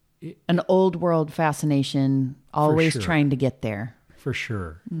an old world fascination, always trying to get there. For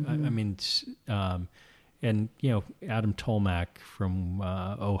sure. I mean, and Adam Tolmack from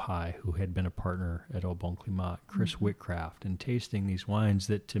Ojai, who had been a partner at Au Bon Climat, Chris Whitcraft, and tasting these wines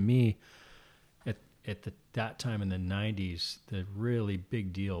that to me, at that time in the 90s, the really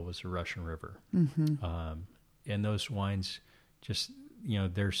big deal was the Russian River. And those wines just,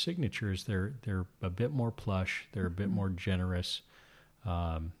 their signatures, they're a bit more plush, they're a bit more generous,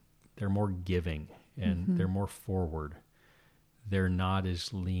 they're more giving, and they're more forward. They're not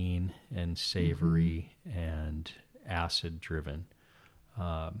as lean and savory and acid driven.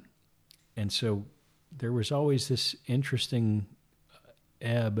 And so there was always this interesting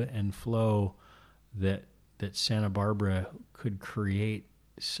ebb and flow that Santa Barbara could create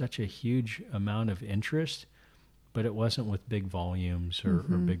such a huge amount of interest, but it wasn't with big volumes or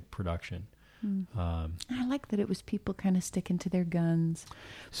big production. I like that it was people kind of sticking to their guns,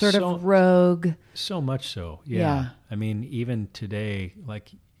 sort of rogue. So much so, yeah. I mean, even today,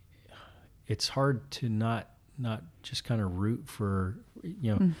 like, it's hard to not just kind of root for,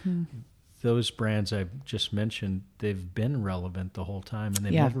 those brands I've just mentioned. They've been relevant the whole time, and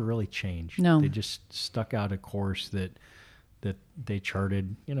they've never really changed. No. They just stuck out a course that they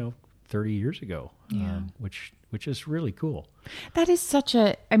charted, 30 years ago, which is really cool. That is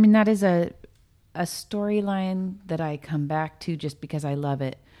that is a storyline that I come back to just because I love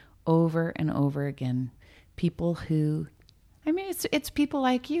it over and over again. People who, it's people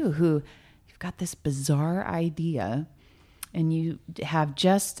like you who you've got this bizarre idea and you have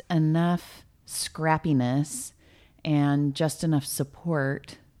just enough scrappiness and just enough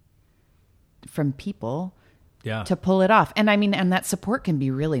support from people to pull it off. And and that support can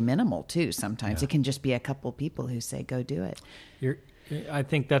be really minimal too. Sometimes it can just be a couple people who say, go do it. I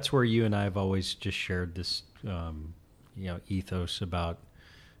think that's where you and I have always just shared this, ethos about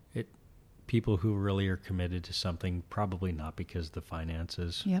it. People who really are committed to something, probably not because of the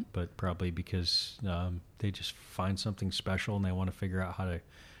finances, but probably because they just find something special and they want to figure out how to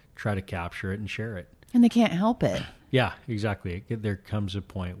try to capture it and share it. And they can't help it. Yeah, exactly. There comes a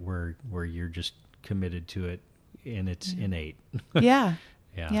point where you're just committed to it and it's innate. Yeah.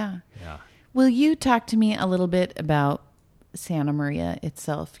 Yeah. Will you talk to me a little bit about Santa Maria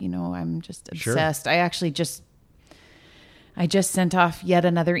itself? I'm just obsessed. Sure. I just sent off yet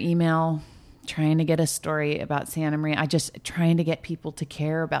another email trying to get a story about Santa Maria. Trying to get people to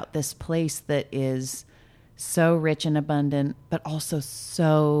care about this place that is so rich and abundant, but also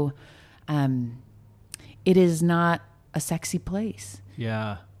so, it is not a sexy place.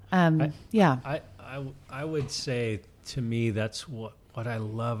 Yeah. I would say, to me, that's what I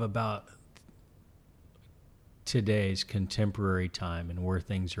love about today's contemporary time and where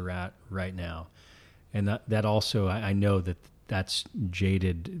things are at right now. And that also, I know that's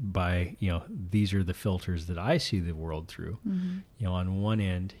jaded by, these are the filters that I see the world through. On one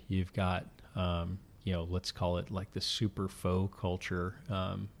end, you've got, let's call it like the super faux culture,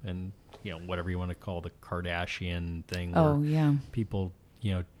 and, whatever you want to call the Kardashian thing. Oh, yeah. People,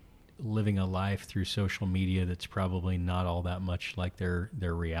 living a life through social media that's probably not all that much like their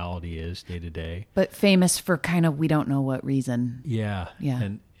reality is day to day. But famous for kind of, we don't know what reason. Yeah.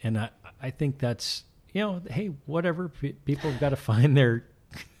 And I think that's, hey, whatever, people have got to find their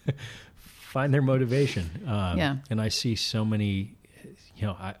motivation. And I see so many,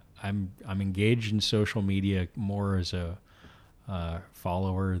 I'm engaged in social media more as a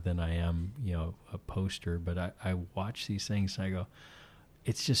follower than I am, a poster. But I watch these things and I go,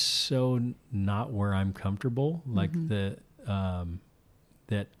 it's just so not where I'm comfortable. Like that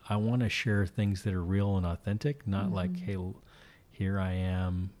I want to share things that are real and authentic, not like, hey, here I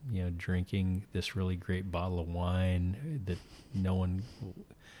am, drinking this really great bottle of wine that no one.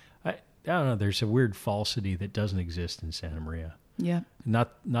 I don't know. There's a weird falsity that doesn't exist in Santa Maria. Yeah.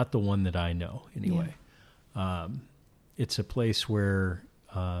 Not the one that I know anyway. Yeah. It's a place where,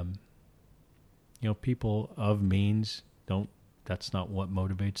 people of means that's not what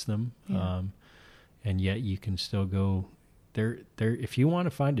motivates them. Yeah. And yet you can still go there. If you want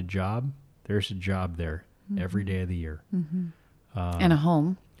to find a job, there's a job there every day of the year. Mm-hmm. And a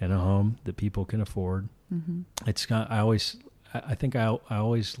home. And a home that people can afford. Mm-hmm. It's got, I think I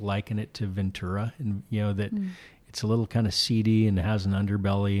always liken it to Ventura, and that it's a little kind of seedy and has an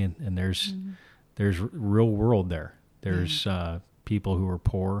underbelly, and there's real world there. There's people who are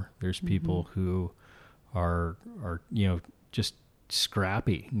poor. There's people who are just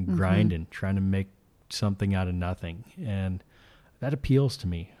scrappy and grinding, trying to make something out of nothing, and that appeals to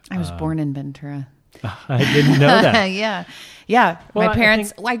me. I was born in Ventura. I didn't know that. Yeah. Well, my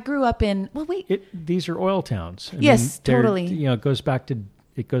parents. I grew up in. Well, wait. These are oil towns. Yes, totally. It goes back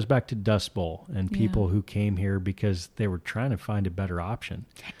to Dust Bowl and people who came here because they were trying to find a better option.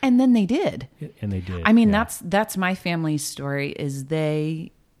 And then they did. And they did. I mean, that's my family's story. Is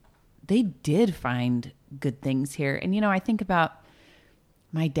they did find good things here, and I think about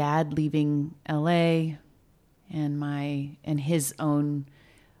my dad leaving L.A. and his own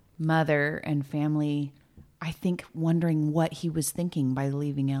mother and family, I think, wondering what he was thinking by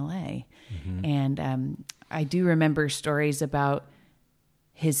leaving LA. Mm-hmm. And I do remember stories about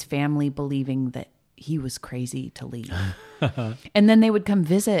his family believing that he was crazy to leave. And then they would come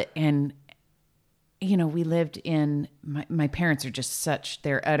visit, and we lived in, my parents are just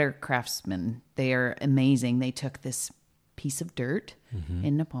they're utter craftsmen. They are amazing. They took this piece of dirt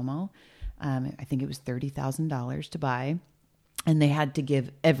in Nipomo. I think it was $30,000 to buy. And they had to give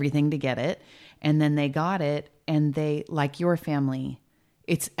everything to get it. And then they got it. And they, like your family,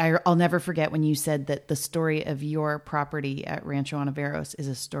 I'll never forget when you said that the story of your property at Rancho Anaveros is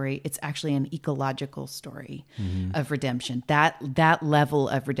a story. It's actually an ecological story of redemption. That level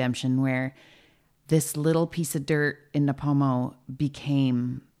of redemption where this little piece of dirt in Nipomo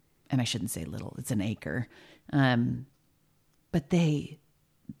became, and I shouldn't say little, it's an acre. But they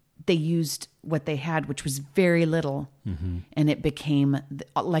used what they had, which was very little, and it became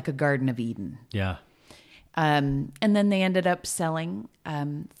like a Garden of Eden. Yeah. And then they ended up selling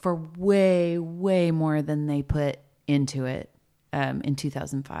for way, way more than they put into it in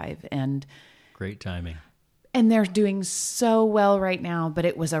 2005. And great timing. And they're doing so well right now, but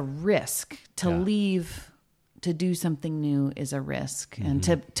it was a risk to leave. To do something new is a risk, and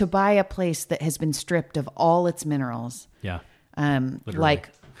to buy a place that has been stripped of all its minerals. Yeah. Like,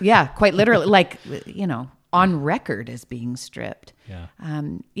 yeah, quite literally, like, on record as being stripped. Yeah.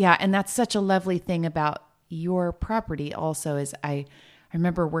 And that's such a lovely thing about your property also is I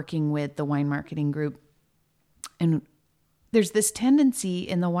remember working with the wine marketing group, and there's this tendency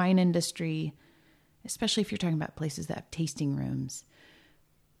in the wine industry, especially if you're talking about places that have tasting rooms,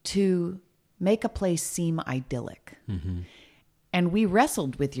 to make a place seem idyllic. And we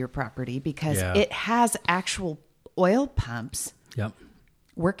wrestled with your property because it has actual oil pumps. Yep.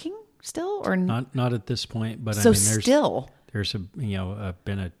 Working still or not at this point, but so I mean, there's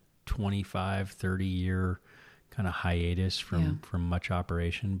been a 25, 30 year kind of hiatus from much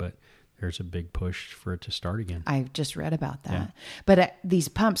operation, but there's a big push for it to start again. I've just read about that. Yeah. But these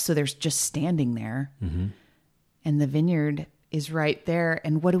pumps, so there's just standing there, and the vineyard is right there.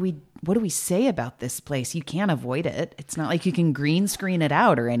 And what do we say about this place? You can't avoid it. It's not like you can green screen it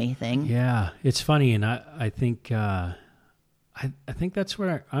out or anything. Yeah, it's funny, and I think I think that's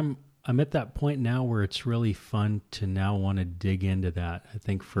where I'm at that point now where it's really fun to now want to dig into that. I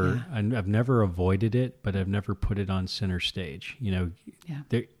think I've never avoided it, but I've never put it on center stage. It's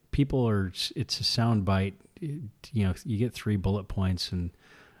a sound bite. You get 3 bullet points, and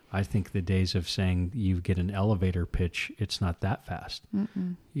I think the days of saying you get an elevator pitch, it's not that fast.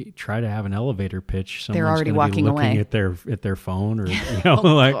 You try to have an elevator pitch, someone's they're already walking away at their phone, or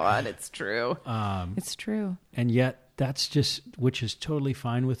God, it's true. It's true. And yet which is totally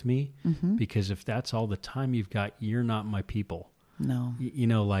fine with me, because if that's all the time you've got, you're not my people. No,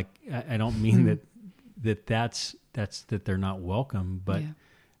 I don't mean that they're not welcome, but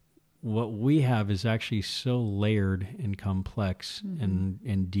what we have is actually so layered and complex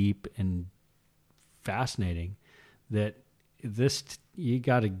and deep and fascinating that you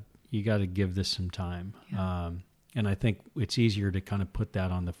got to you got to give this some time. Yeah. And I think it's easier to kind of put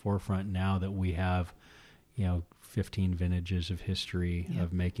that on the forefront now that we have, 15 vintages of history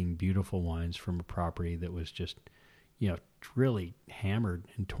of making beautiful wines from a property that was just, really hammered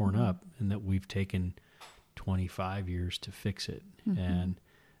and torn up, and that we've taken 25 years to fix it. And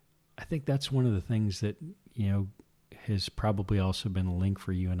I think that's one of the things that, has probably also been a link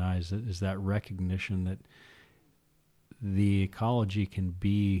for you and I is that recognition that the ecology can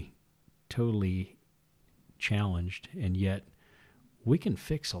be totally challenged, and yet we can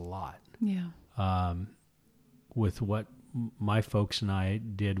fix a lot. Yeah. With what my folks and I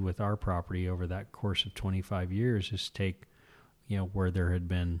did with our property over that course of 25 years is take, where there had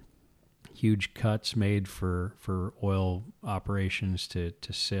been huge cuts made for oil operations to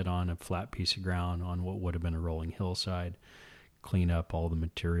sit on a flat piece of ground on what would have been a rolling hillside, clean up all the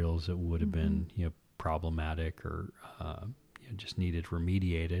materials that would have been, problematic or just needed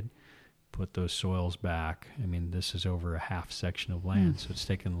remediated, put those soils back. I mean, this is over a half section of land, so it's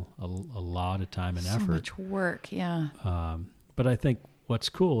taken a lot of time and effort. So much work, yeah. But I think what's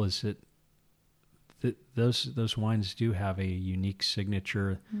cool is that those wines do have a unique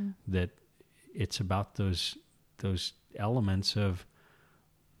signature that it's about those elements of,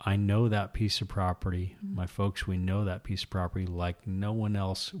 I know that piece of property, my folks, we know that piece of property like no one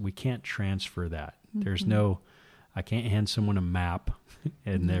else. We can't transfer that. There's I can't hand someone a map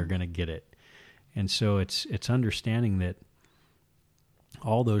and they're going to get it. And so it's understanding that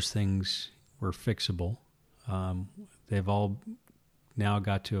all those things were fixable. They've all now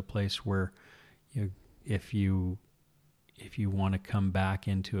got to a place where if you want to come back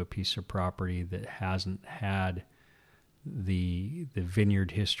into a piece of property that hasn't had the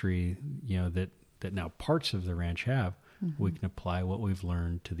vineyard history, that now parts of the ranch have, we can apply what we've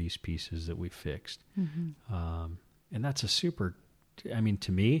learned to these pieces that we've fixed. And that's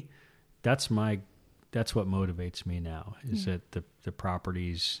to me, that's what motivates me now, is that the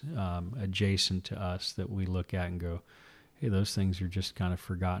properties adjacent to us that we look at and go, hey, those things are just kind of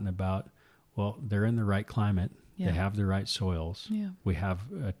forgotten about. Well, they're in the right climate. Yeah. They have the right soils. Yeah. We have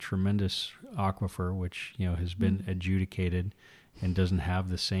a tremendous aquifer, which has been adjudicated and doesn't have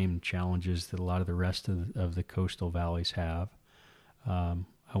the same challenges that a lot of the rest of the coastal valleys have. I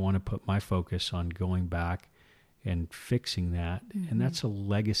want to put my focus on going back and fixing that, and that's a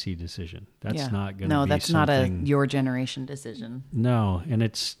legacy decision. That's not going to be No, that's not a your generation decision. No, and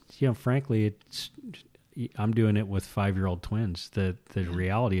it's frankly, I'm doing it with 5-year-old twins. The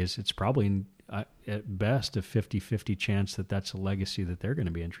reality is it's probably at best a 50-50 chance that that's a legacy that they're going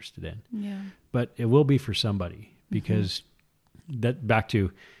to be interested in. Yeah. But it will be for somebody, because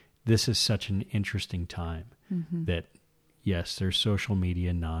this is such an interesting time that, yes, there's social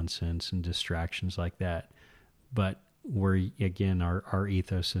media nonsense and distractions like that. But again, our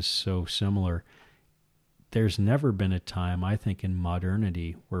ethos is so similar. There's never been a time, I think, in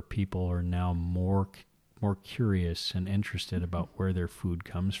modernity where people are now more curious and interested about where their food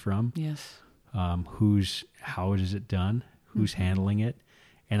comes from. Yes. How is it done? Who's handling it?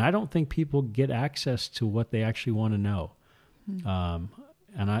 And I don't think people get access to what they actually want to know.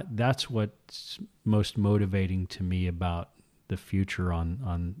 That's what's most motivating to me about the future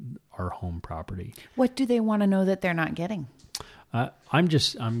on our home property. What do they want to know that they're not getting? I'm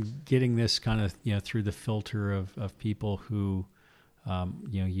getting this kind of, through the filter of people who,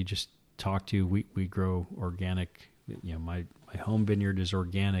 you just talk to. We grow organic. My home vineyard is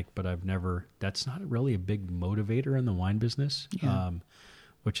organic, but that's not really a big motivator in the wine business,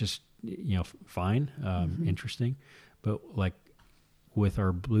 which is, fine, interesting. But like with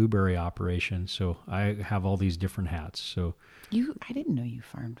our blueberry operation, so I have all these different hats. So I didn't know you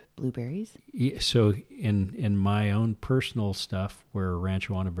farmed blueberries. So in my own personal stuff, where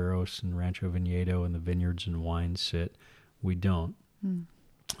Rancho Ontiveros and Rancho Viñedo and the vineyards and wines sit, we don't.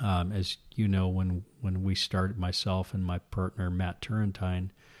 As you know, when we started, myself and my partner Matt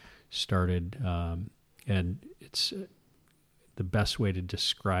Turrentine started, and it's the best way to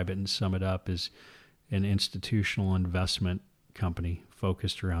describe it and sum it up is an institutional investment company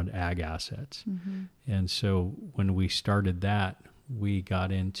focused around ag assets. And so when we started that, we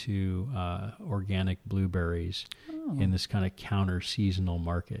got into organic blueberries in this kind of counter-seasonal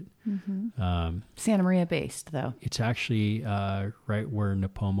market. Santa Maria based, though. It's actually right where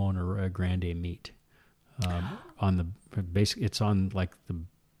Nipomo and Arroyo Grande meet. It's on like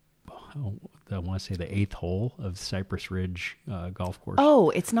I want to say the 8th hole of Cypress Ridge golf course. Oh,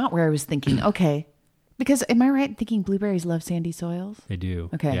 it's not where I was thinking. Okay. Because am I right in thinking blueberries love sandy soils? They do.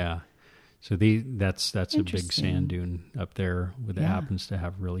 Okay. Yeah. So that's a big sand dune up there that happens to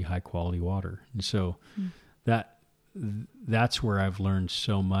have really high quality water. And so that's where I've learned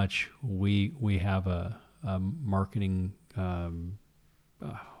so much. We have a marketing, I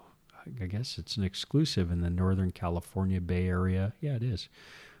guess it's an exclusive in the Northern California Bay Area. Yeah, it is,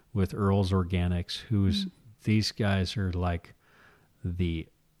 with Earl's Organics, who's these guys are like the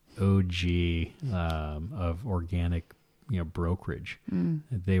OG of organic, brokerage.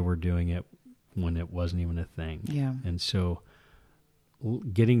 They were doing it when it wasn't even a thing. Yeah. And so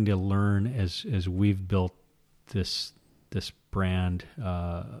getting to learn as we've built this brand,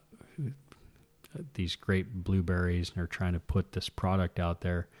 these great blueberries, and are trying to put this product out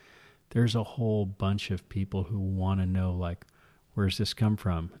there, there's a whole bunch of people who want to know, like, where's this come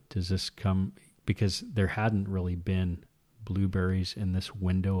from? Does this come, because there hadn't really been blueberries in this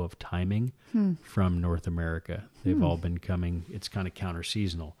window of timing from North America. They've all been coming, it's kind of counter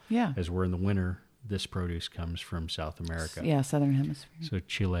seasonal. Yeah. As we're in the winter, this produce comes from South America. Yeah, Southern Hemisphere. So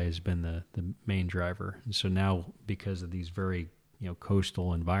Chile has been the main driver. And so now, because of these very,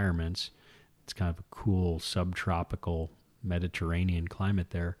 coastal environments, it's kind of a cool subtropical Mediterranean climate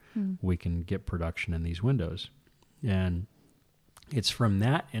there, we can get production in these windows. And it's from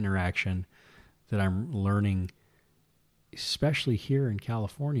that interaction that I'm learning, especially here in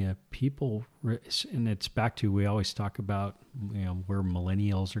California, people, and it's back to, we always talk about, where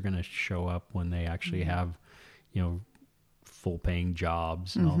millennials are going to show up when they actually have, full paying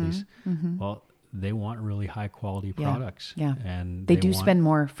jobs and all these. Well, they want really high quality products. Yeah. And they do spend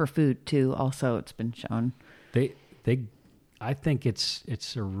more for food too. Also, it's been shown. I think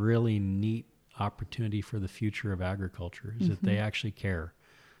it's a really neat opportunity for the future of agriculture, is that they actually care.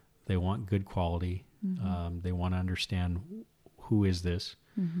 They want good quality. They want to understand who is this.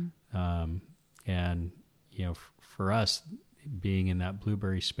 And, for us, being in that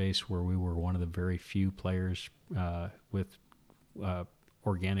blueberry space where we were one of the very few players with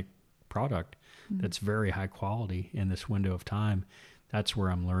organic product that's very high quality in this window of time, that's where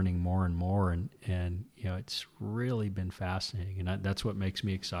I'm learning more and more. And it's really been fascinating. And that's what makes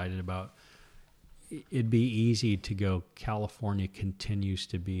me excited about. It'd be easy to go, California continues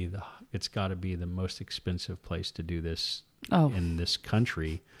to be it's got to be the most expensive place to do this in this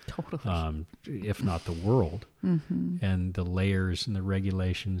country, Totally. if not the world. And the layers and the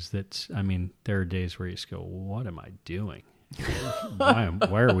regulations there are days where you just go, what am I doing? Why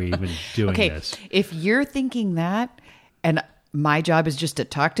are we even doing this? If you're thinking that, and my job is just to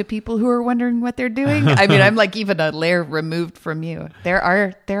talk to people who are wondering what they're doing. I mean, I'm like even a layer removed from you. There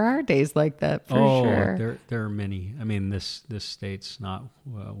are days like that for sure. There are many. I mean, this state's not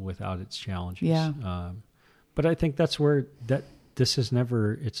without its challenges. Yeah. But I think that's where it's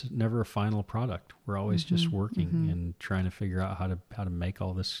never a final product. We're always just working and trying to figure out how to make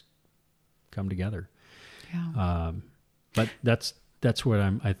all this come together. Yeah. But that's what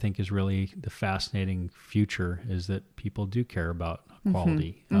I think is really the fascinating future, is that people do care about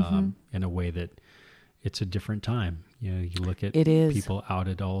quality in a way that it's a different time. You look at people out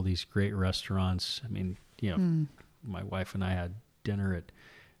at all these great restaurants. I mean, my wife and I had dinner at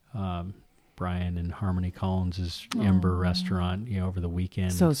Brian and Harmony Collins's Ember restaurant, over the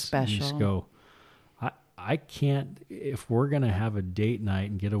weekend. So special. You just go, I can't, if we're going to have a date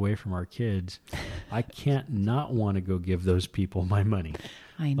night and get away from our kids, I can't not want to go give those people my money.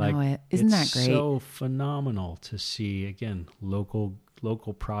 I know it. Isn't that great? It's so phenomenal to see, again, local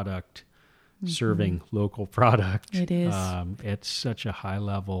product serving local product. It is. It's such a high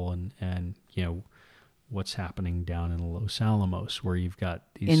level, and what's happening down in Los Alamos, where you've got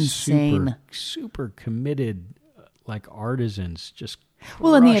these super committed like artisans just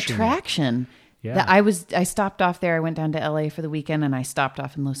and the attraction. Yeah. I stopped off there. I went down to LA for the weekend, and I stopped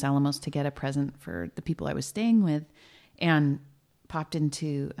off in Los Alamos to get a present for the people I was staying with, and popped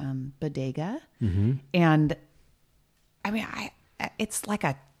into Bodega. And I mean, it's like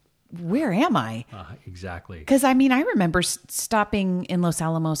where am I? Exactly. Because I mean, I remember stopping in Los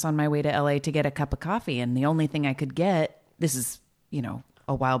Alamos on my way to LA to get a cup of coffee, and the only thing I could get, this is,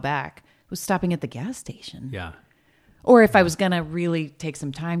 a while back, was stopping at the gas station. Yeah. Or if I was going to really take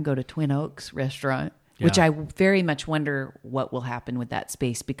some time, go to Twin Oaks restaurant, which I very much wonder what will happen with that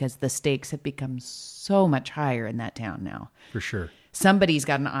space, because the stakes have become so much higher in that town now. For sure. Somebody's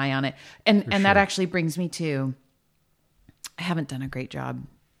got an eye on it. And that actually brings me to, I haven't done a great job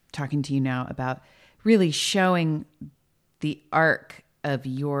talking to you now about really showing the arc of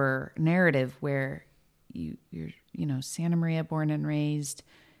your narrative, where you're Santa Maria born and raised,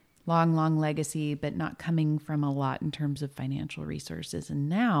 long legacy, but not coming from a lot in terms of financial resources. And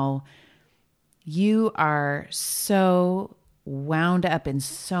now you are so wound up in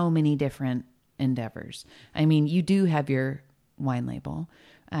so many different endeavors. I mean, you do have your wine label.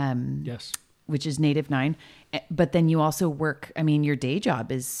 Yes. which is Native 9. But then you also work, I mean, your day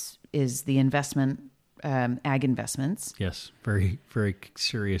job is the investment, ag investments. Yes. Very, very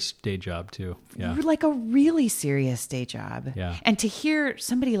serious day job too. Yeah. Like a really serious day job. Yeah. And to hear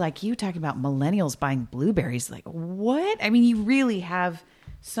somebody like you talking about millennials buying blueberries, like what? I mean, you really have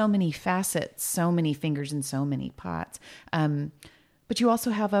so many facets, so many fingers in so many pots. But you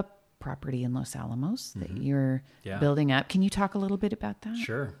also have a property in Los Alamos that you're building up. Can you talk a little bit about that?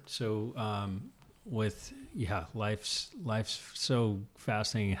 Sure. So, life's so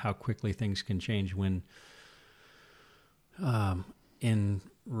fascinating how quickly things can change. When, in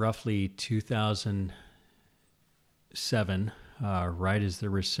roughly 2007, right as the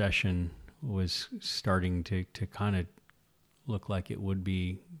recession was starting to kind of look like it would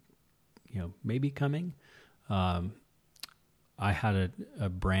be, maybe coming, I had a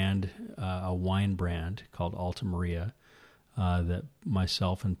brand, a wine brand called Alta Maria, that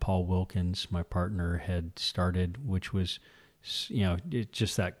myself and Paul Wilkins, my partner, had started, which was,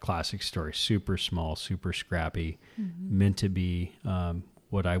 just that classic story, super small, super scrappy, meant to be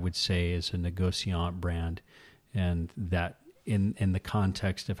what I would say is a negociant brand. And that in the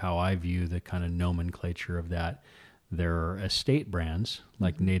context of how I view the kind of nomenclature of that, there are estate brands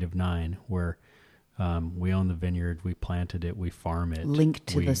like Native 9, where we own the vineyard, we planted it, we farm it. Linked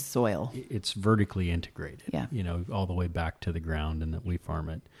to the soil. It's vertically integrated, all the way back to the ground, and that we farm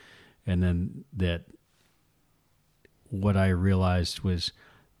it. And then what I realized was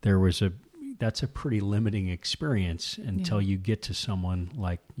that's a pretty limiting experience until you get to someone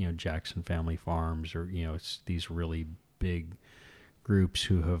like, Jackson Family Farms, or, it's these really big groups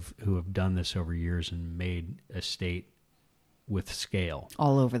who have done this over years and made estate with scale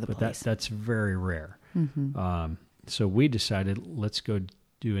all over the place. But that's very rare. So we decided, let's go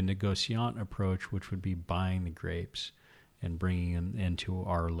do a negociant approach, which would be buying the grapes and bringing them into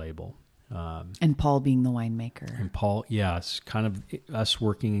our label. And Paul being the winemaker. And Paul, it's kind of us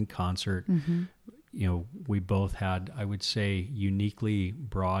working in concert. We both had, I would say, uniquely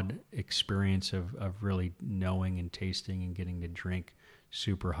broad experience of really knowing and tasting and getting to drink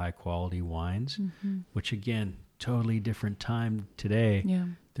super high quality wines, which again, totally different time today. Yeah.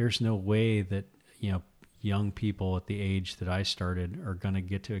 There's no way that, young people at the age that I started are going to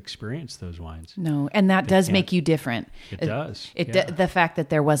get to experience those wines. No, and that does make you different. It does. The fact that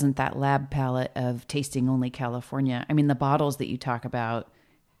there wasn't that lab palate of tasting only California. I mean, the bottles that you talk about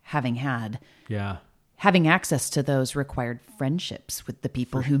having access to those required friendships with the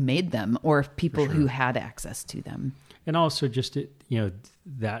people who made them, or people who had access to them. And also just,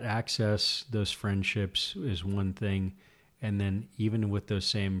 that access, those friendships is one thing. And then even with those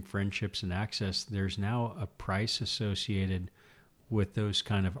same friendships and access, there's now a price associated with those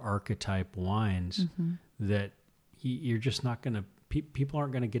kind of archetype wines that you're just not going to, people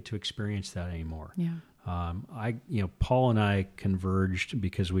aren't going to get to experience that anymore. Yeah. Paul and I converged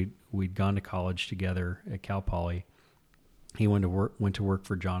because we'd gone to college together at Cal Poly. He went to work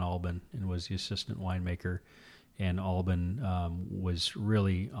for John Alban and was the assistant winemaker. And Alban was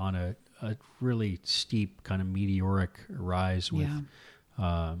really on a really steep kind of meteoric rise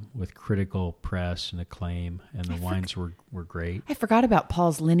with critical press and acclaim, and the wines were great. I forgot about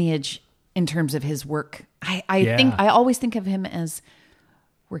Paul's lineage in terms of his work. I always think of him as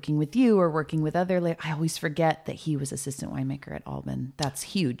working with you or working with other. I always forget that he was assistant winemaker at Alban. That's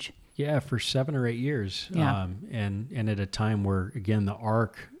huge. Yeah, for 7 or 8 years. Yeah. And at a time where, again, the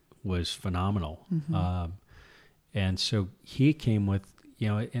arc was phenomenal. And so he came with,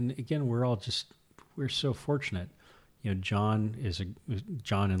 and again, we're so fortunate. John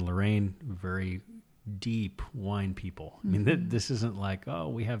and Lorraine, very deep wine people. I mean, this isn't like, oh,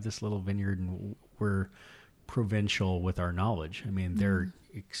 we have this little vineyard and we're provincial with our knowledge. I mean, they're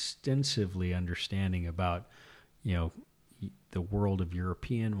extensively understanding about, the world of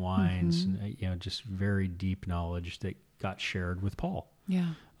European wines, and, just very deep knowledge that got shared with Paul.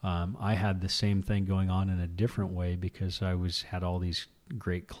 Yeah. I had the same thing going on in a different way because had all these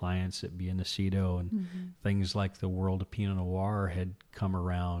great clients at Biennacido, and things like the world of Pinot Noir had come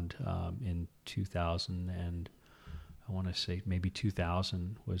around in 2000, and I want to say maybe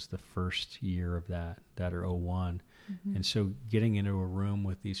 2000 was the first year of that or 01. And so getting into a room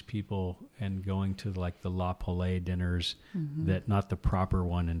with these people and going to like the La Palais dinners, that not the proper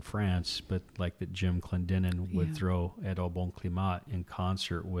one in France, but like that Jim Clendenin would throw at Au Bon Climat in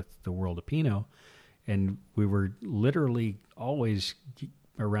concert with the world of Pinot. And we were literally always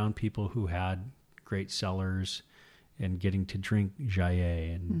around people who had great cellars and getting to drink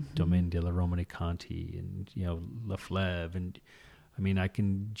Jaillet and Domaine de la Romanée-Conti and, La Fleuve. And I mean, I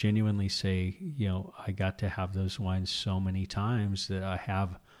can genuinely say, I got to have those wines so many times that I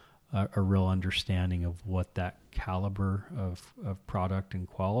have a real understanding of what that caliber of product and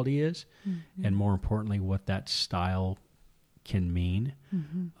quality is, and more importantly, what that style can mean.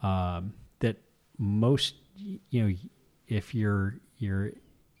 That most, if you're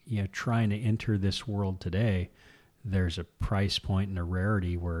trying to enter this world today, there's a price point and a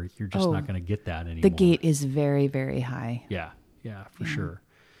rarity where you're just not going to get that anymore. The gate is very, very high. Yeah, for sure.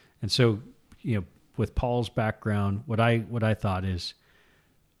 And so, with Paul's background, what I thought is,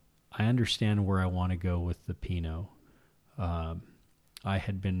 I understand where I want to go with the Pinot. I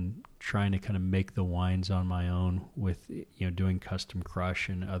had been trying to kind of make the wines on my own with, doing custom crush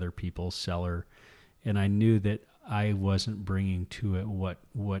and other people's cellar. And I knew that I wasn't bringing to it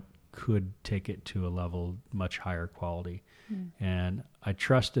what could take it to a level much higher quality. And I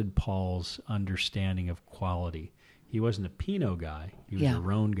trusted Paul's understanding of quality. He wasn't a Pinot guy. He was a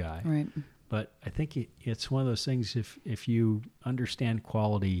Rhone guy. Right. But I think it's one of those things, if you understand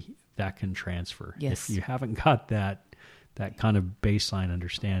quality, that can transfer. Yes. If you haven't got that kind of baseline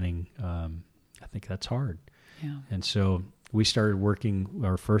understanding, I think that's hard. Yeah. And so we started working,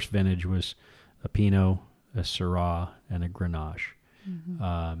 our first vintage was a Pinot, a Syrah, and a Grenache.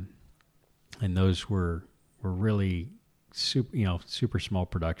 And those were really super small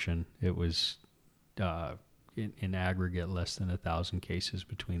production. It was in aggregate less than 1,000 cases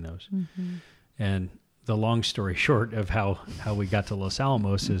between those. And the long story short of how we got to Los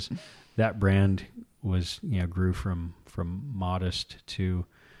Alamos is that brand was, grew from modest to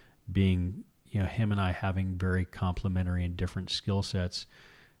being, him and I having very complementary and different skill sets.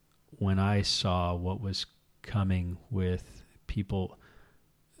 When I saw what was coming with people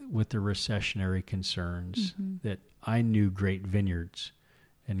with the recessionary concerns, that I knew great vineyards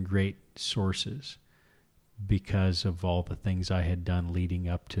and great sources because of all the things I had done leading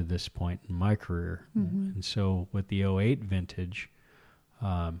up to this point in my career. And so with the 2008 vintage,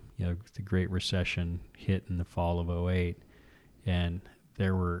 the Great Recession hit in the fall of 2008, and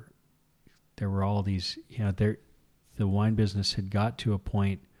there were all these, the wine business had got to a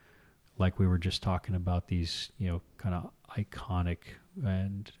point, like we were just talking about, these, kind of iconic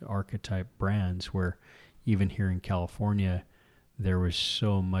and archetype brands, where even here in California, there was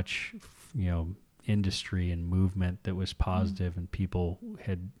so much, industry and movement that was positive, and people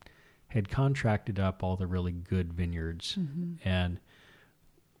had contracted up all the really good vineyards. And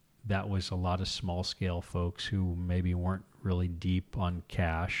that was a lot of small scale folks who maybe weren't really deep on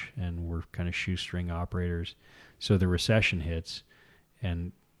cash and were kind of shoestring operators. So the recession hits,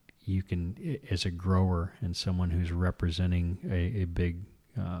 and you can, as a grower and someone who's representing a big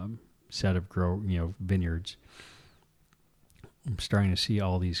set of vineyards, I'm starting to see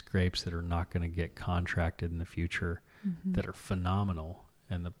all these grapes that are not going to get contracted in the future that are phenomenal,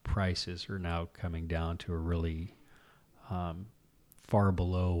 and the prices are now coming down to a really far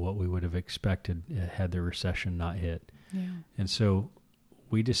below what we would have expected had the recession not hit. Yeah. And so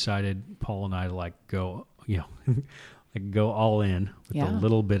we decided, Paul and I, to go, go all in with a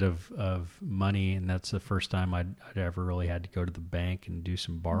little bit of money, and that's the first time I'd ever really had to go to the bank and do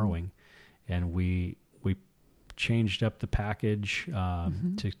some borrowing. And we changed up the package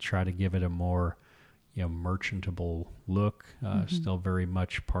to try to give it a more merchantable look, still very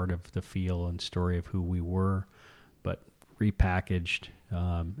much part of the feel and story of who we were, but repackaged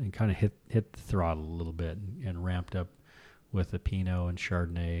and kind of hit the throttle a little bit and ramped up with a Pinot and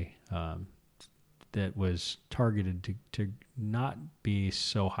Chardonnay that was targeted to not be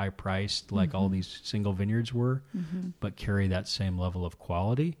so high priced like all these single vineyards were, but carry that same level of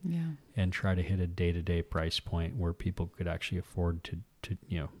quality and try to hit a day-to-day price point where people could actually afford to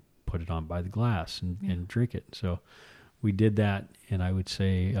put it on by the glass and drink it. So we did that, and I would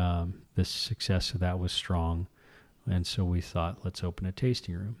say the success of that was strong. And so we thought, let's open a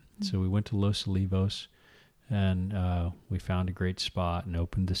tasting room. So we went to Los Olivos, and we found a great spot and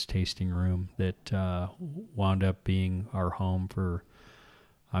opened this tasting room that wound up being our home for,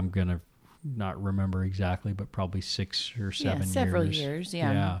 I'm going to not remember exactly, but probably 6 or 7 years. Several years,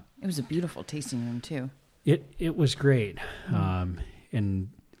 yeah. It was a beautiful tasting room, too. It was great. And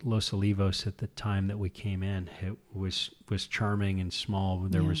Los Olivos, at the time that we came in, it was charming and small.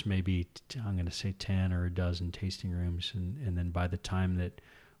 There was maybe, I'm going to say 10 or a dozen tasting rooms. And then by the time that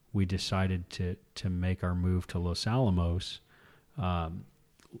we decided to make our move to Los Alamos,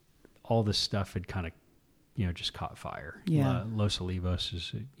 all this stuff had kind of, just caught fire. Yeah. Los Olivos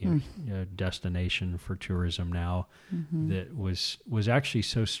is a destination for tourism now that was actually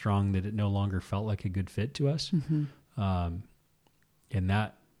so strong that it no longer felt like a good fit to us. And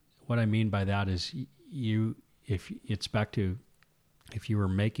that, what I mean by that is if it's back to, if you were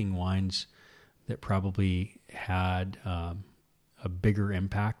making wines that probably had a bigger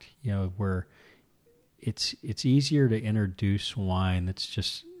impact, where it's easier to introduce wine that's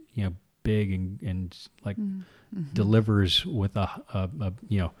just, big and like delivers with a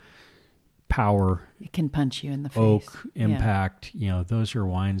power. It can punch you in the face. Oak impact. Those are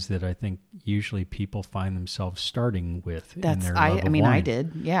wines that I think usually people find themselves starting with. In their love of wine. I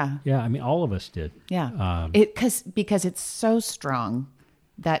did. Yeah. Yeah. I mean, all of us did. Yeah. Because it's so strong.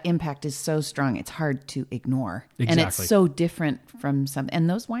 That impact is so strong. It's hard to ignore. Exactly. And it's so different from and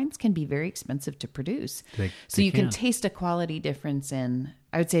those wines can be very expensive to produce. So you can taste a quality difference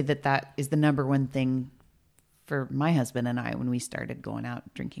I would say that is the number one thing for my husband and I when we started going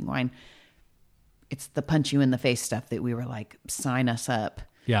out drinking wine. It's the punch you in the face stuff that we were like, sign us up.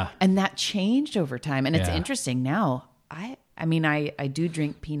 Yeah. And that changed over time. And it's interesting now. I do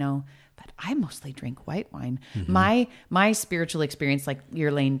drink Pinot, but I mostly drink white wine. Mm-hmm. My spiritual experience, like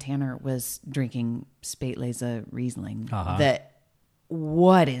your Lane Tanner, was drinking Spätlese Riesling.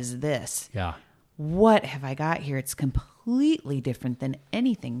 What is this? Yeah. What have I got here? It's completely different than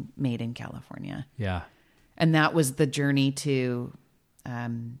anything made in California. Yeah. And that was the journey to,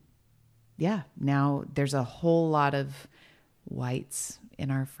 now there's a whole lot of whites in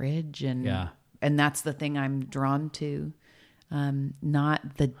our fridge. And that's the thing I'm drawn to.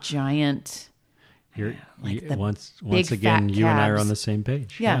 Not the giant. Once again, you and I are on the same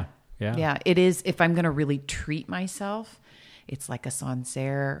page. Yeah. It is. If I'm going to really treat myself, it's like a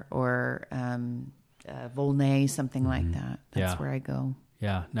Sancerre or Volnay, something like that. That's where I go.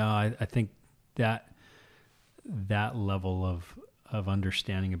 Yeah. No, I think that level of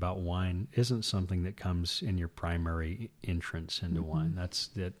understanding about wine isn't something that comes in your primary entrance into wine. That's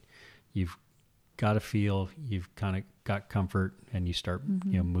that you've got to feel, you've kind of got comfort, and you start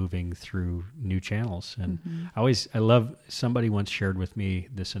moving through new channels. And I love, somebody once shared with me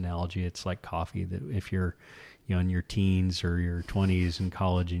this analogy. It's like coffee, that if you're in your teens or your 20s in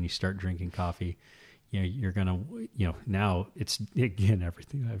college and you start drinking coffee, you're gonna now it's, again,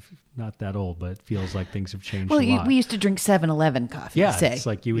 everything, I'm not that old, but it feels like things have changed a lot. We used to drink 7-Eleven coffee. It's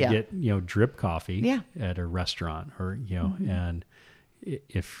like you would get drip coffee at a restaurant, or and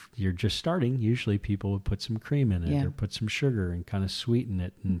if you're just starting, usually people would put some cream in it or put some sugar and kind of sweeten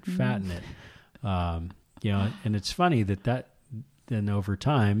it and fatten it. And it's funny that then over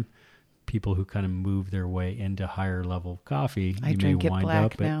time, people who kind of move their way into higher level coffee, you may wind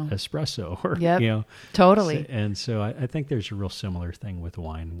up at espresso, or totally. And so I think there's a real similar thing with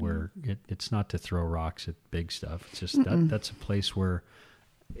wine, where it's not to throw rocks at big stuff. It's just that's a place where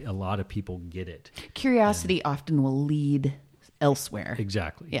a lot of people get it. Curiosity often will lead elsewhere.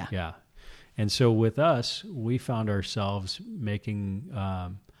 Exactly. Yeah. And so with us, we found ourselves making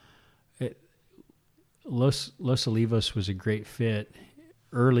Los Olivos was a great fit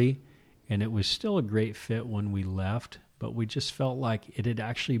early, and it was still a great fit when we left, but we just felt like it had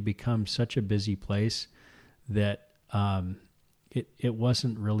actually become such a busy place that it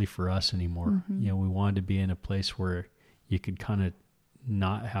wasn't really for us anymore. We wanted to be in a place where you could kind of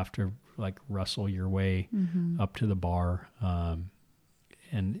not have to like rustle your way up to the bar.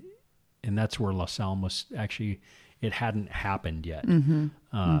 And that's where Los Alamos actually, it hadn't happened yet.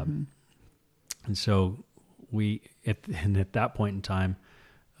 And so at that point in time,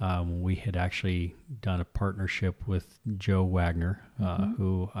 we had actually done a partnership with Joe Wagner,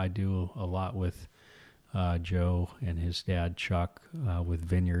 who I do a lot with, Joe and his dad, Chuck, with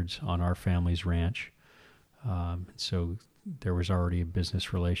vineyards on our family's ranch. So there was already a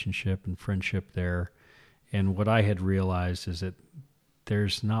business relationship and friendship there. And what I had realized is that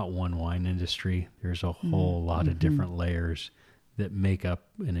there's not one wine industry. There's a whole lot of different layers that make up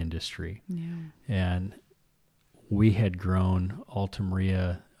an industry. Yeah. And we had grown Alta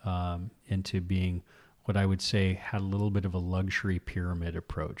Maria into being what I would say had a little bit of a luxury pyramid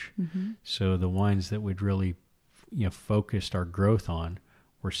approach. So the wines that we'd really focused our growth on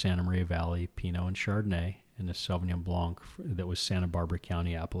were Santa Maria Valley, Pinot, and Chardonnay, and the Sauvignon Blanc that was Santa Barbara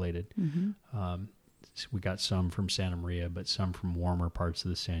County appellated. So we got some from Santa Maria, but some from warmer parts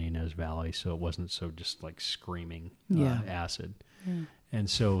of the San Ynez Valley, so it wasn't so just like screaming acid. And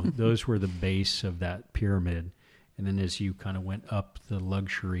so those were the base of that pyramid. And then as you kind of went up the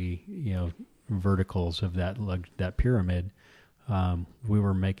luxury, verticals of that pyramid, we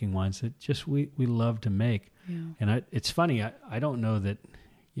were making wines that just we love to make. And it's funny, I don't know that,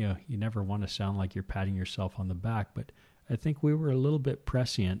 you never want to sound like you're patting yourself on the back, but I think we were a little bit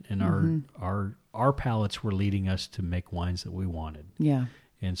prescient, and our palates were leading us to make wines that we wanted. Yeah.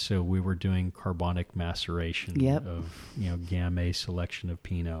 And so we were doing carbonic maceration of, Gamay selection of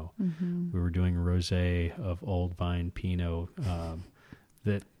Pinot. We were doing rosé of old vine Pinot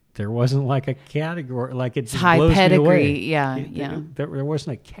that there wasn't like a category, like it just high blows me away. pedigree. Yeah, yeah. There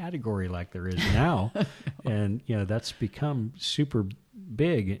wasn't a category like there is now. And, that's become super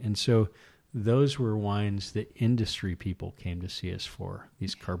big. And so those were wines that industry people came to see us for,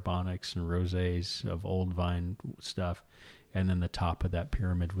 these carbonics and rosés of old vine stuff. And then the top of that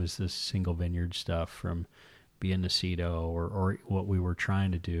pyramid was this single vineyard stuff from Biennacido, or what we were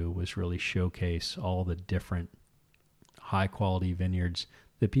trying to do was really showcase all the different high quality vineyards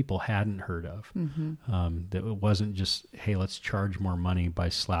that people hadn't heard of. That it wasn't just, hey, let's charge more money by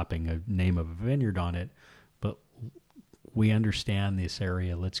slapping a name of a vineyard on it, but we understand this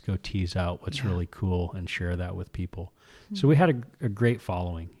area. Let's go tease out what's really cool and share that with people. So we had a great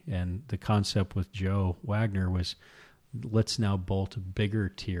following, and the concept with Joe Wagner was, let's now bolt a bigger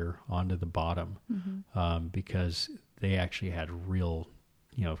tier onto the bottom, because they actually had real,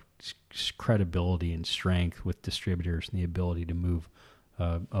 credibility and strength with distributors and the ability to move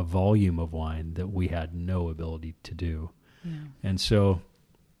a volume of wine that we had no ability to do. Yeah. And so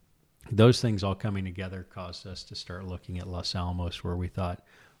those things all coming together caused us to start looking at Los Alamos, where we thought,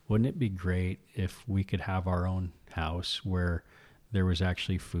 wouldn't it be great if we could have our own house where there was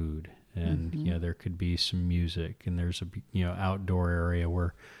actually food, and there could be some music, and there's a outdoor area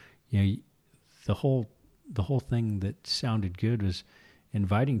where the whole thing that sounded good was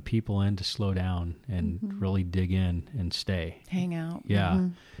inviting people in to slow down and really dig in and stay, hang out. Yeah.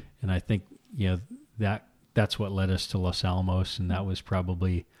 And I think that's what led us to Los Alamos, and that was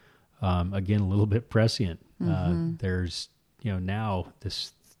probably again a little bit prescient. There's now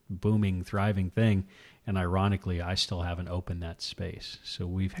this booming, thriving thing, and ironically I still haven't opened that space. So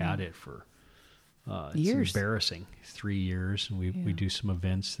we've had it for years. It's embarrassing, 3 years, and we do some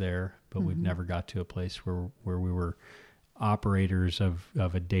events there, but we've never got to a place where we were operators of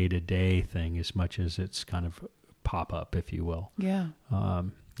a day-to-day thing as much as it's kind of pop-up, if you will. Yeah.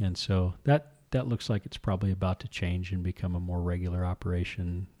 And so that looks like it's probably about to change and become a more regular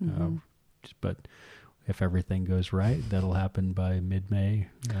operation. But if everything goes right, that'll happen by mid-May.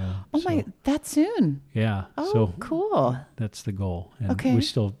 That soon? Yeah. Oh, so cool. That's the goal. And we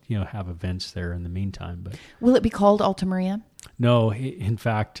still, have events there in the meantime. But will it be called Alta Maria? No, in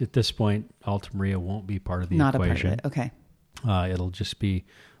fact, at this point, Alta Maria won't be part of the Not equation. a part of it. Okay. It'll just be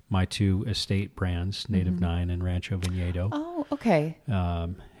my two estate brands, Native 9 and Rancho Viñedo. Oh, okay.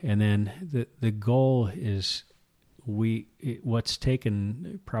 And then the goal is what's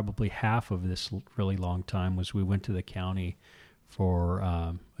taken probably half of this really long time was we went to the county for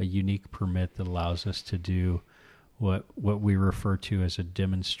a unique permit that allows us to do what we refer to as a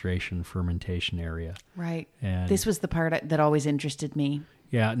demonstration fermentation area. Right. And this was the part that always interested me.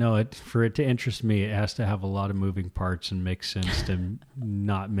 Yeah, no, for it to interest me, it has to have a lot of moving parts and make sense to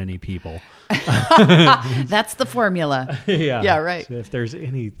not many people. That's the formula. Yeah. Yeah, right. So if there's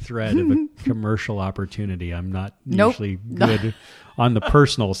any thread of a commercial opportunity, I'm not usually good on the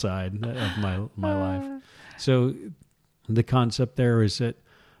personal side of my life. So the concept there is that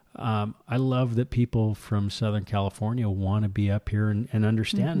I love that people from Southern California want to be up here and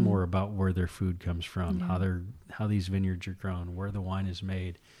understand more about where their food comes from, how these vineyards are grown, where the wine is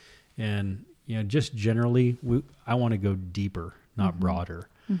made. And, just generally, I want to go deeper, not broader.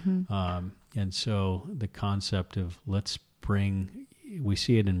 And so the concept of we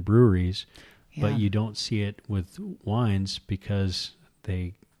see it in breweries, but you don't see it with wines because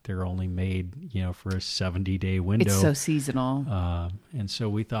they're only made, for a 70-day window. It's so seasonal. And so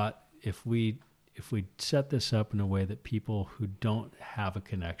we thought if we set this up in a way that people who don't have a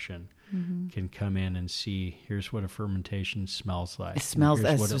connection can come in and see, here's what a fermentation smells like. It smells,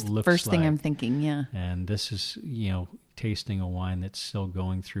 that's what it looks first thing I'm thinking, yeah. And this is, tasting a wine that's still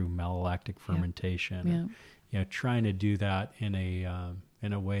going through malolactic fermentation. And, trying to do that in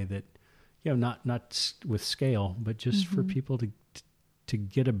a way that, not with scale, but just for people to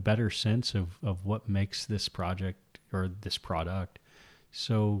get a better sense of what makes this project or this product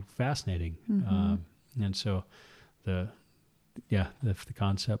so fascinating. And so if the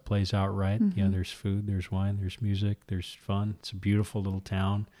concept plays out right, there's food, there's wine, there's music, there's fun. It's a beautiful little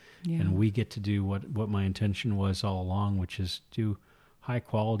town. And we get to do what my intention was all along, which is do high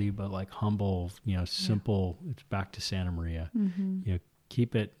quality, but like humble, simple. It's back to Santa Maria,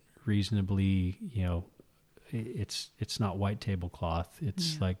 keep it reasonably, it's not white tablecloth.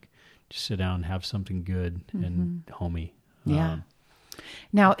 It's like just sit down and have something good and homey. Yeah.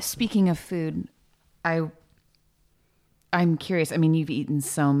 Now, speaking of food, I'm curious. I mean, you've eaten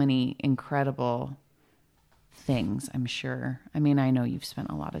so many incredible things, I'm sure. I mean, I know you've spent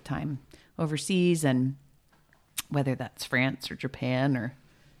a lot of time overseas, and whether that's France or Japan or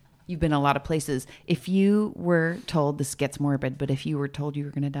you've been a lot of places. If you were told, this gets morbid, but if you were told you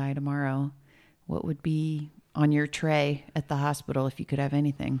were going to die tomorrow, what would be on your tray at the hospital if you could have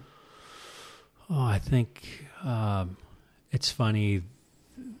anything? Oh, I think it's funny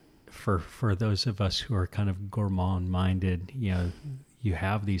for those of us who are kind of gourmand-minded, you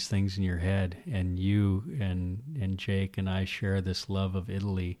have these things in your head, and you and Jake and I share this love of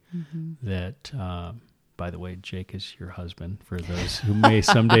Italy that, by the way, Jake is your husband, for those who may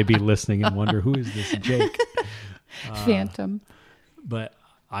someday be listening and wonder, who is this Jake? Phantom. But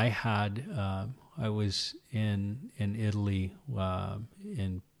I was in Italy,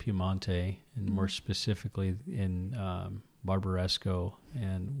 in Piemonte, and more specifically in Barbaresco,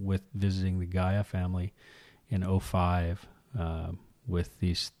 and visiting the Gaia family in 2005, with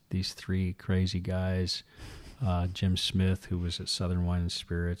these three crazy guys, Jim Smith, who was at Southern Wine and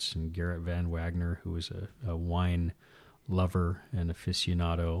Spirits, and Garrett Van Wagner, who was a wine lover and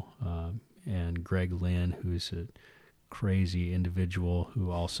aficionado, and Greg Lynn, who's a crazy individual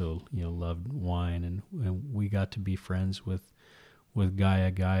who also loved wine, and we got to be friends with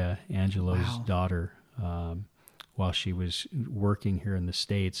Gaia, Angelo's daughter, while she was working here in the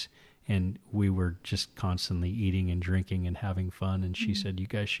States. And we were just constantly eating and drinking and having fun. And she said, "You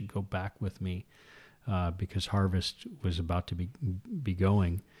guys should go back with me," because Harvest was about to be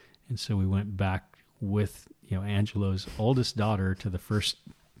going. And so we went back with Angelo's oldest daughter to the first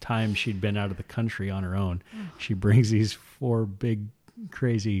time she'd been out of the country on her own. She brings these 4 big,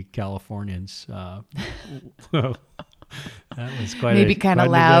 crazy Californians. That was maybe kind of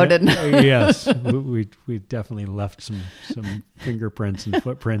loud. And yes, we definitely left some fingerprints and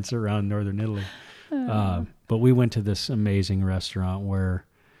footprints around northern Italy. But we went to this amazing restaurant where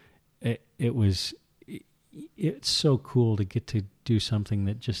it's so cool to get to do something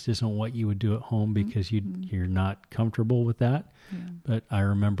that just isn't what you would do at home, because you're not comfortable with that. Yeah. But I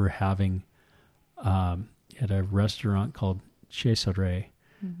remember having at a restaurant called Cesare,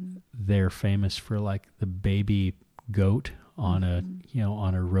 they're famous for like the baby goat on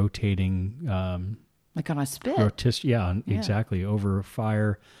a rotating like on a spit. Exactly, over a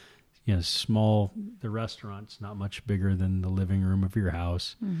fire. Small. The restaurant's not much bigger than the living room of your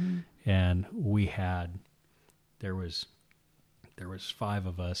house, and there was 5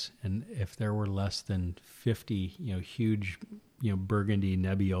 of us, and if there were less than 50 huge Burgundy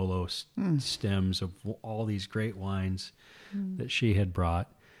Nebbiolo stems of all these great wines that she had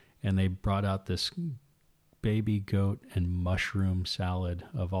brought, and they brought out this baby goat and mushroom salad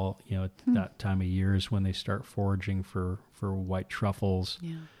of all, at that time of year is when they start foraging for white truffles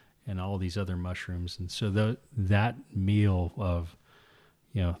and all these other mushrooms. And so that meal of,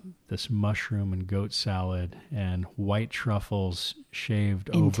 this mushroom and goat salad and white truffles shaved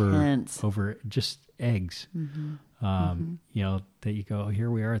over just eggs, that you go, here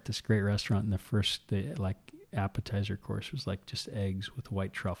we are at this great restaurant, and the appetizer course was like just eggs with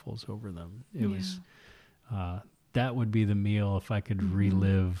white truffles over them. It was, that would be the meal if I could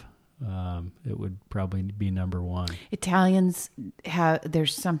relive. It would probably be number 1. Italians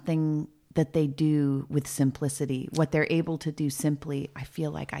there's something that they do with simplicity. What they're able to do simply, I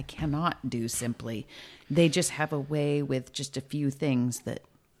feel like I cannot do simply. They just have a way with just a few things that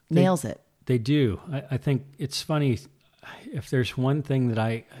nails it. They do. I think it's funny. If there's one thing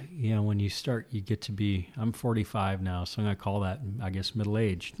that when you start, you get to be, I'm 45 now, so I'm going to call that, I guess,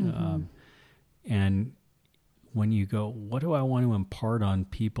 middle-aged. And when you go, what do I want to impart on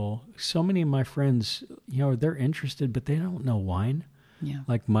people? So many of my friends, they're interested, but they don't know wine. Yeah.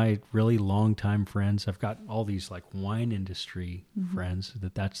 Like my really long-time friends, I've got all these like wine industry friends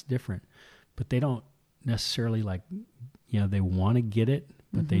that's different, but they don't necessarily they want to get it,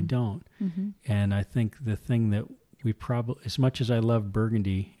 but they don't. And I think the thing that we probably, as much as I love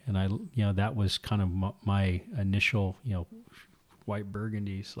Burgundy, and that was kind of my initial, white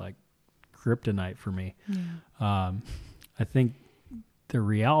Burgundy's like kryptonite for me. Yeah. I think the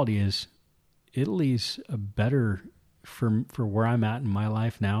reality is Italy's a better, for where I'm at in my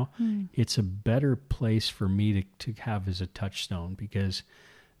life now, it's a better place for me to have as a touchstone, because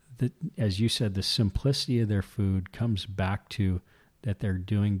as you said, the simplicity of their food comes back to that they're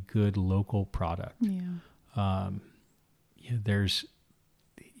doing good local product. Yeah.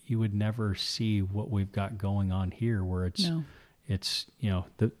 You would never see what we've got going on here, where it's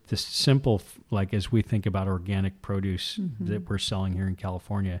the simple, like as we think about organic produce that we're selling here in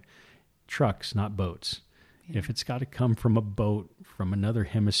California, trucks, not boats. Yeah. If it's got to come from a boat from another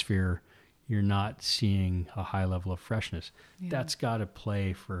hemisphere, you're not seeing a high level of freshness. Yeah. That's got to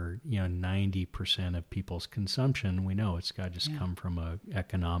play for 90% of people's consumption. We know it's got to just come from a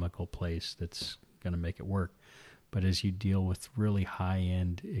economical place that's going to make it work. But as you deal with really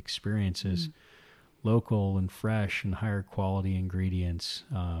high-end experiences, local and fresh and higher quality ingredients,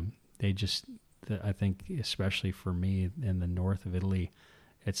 I think, especially for me in the north of Italy,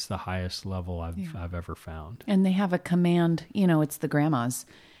 it's the highest level I've ever found. And they have a command, it's the grandmas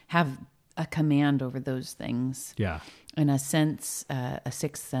have a command over those things. Yeah. And a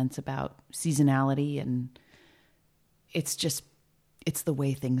sixth sense about seasonality, and it's the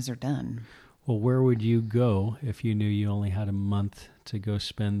way things are done. Well, where would you go if you knew you only had a month to go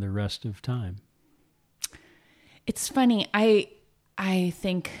spend the rest of time? It's funny. I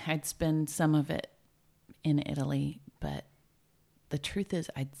think I'd spend some of it in Italy, but the truth is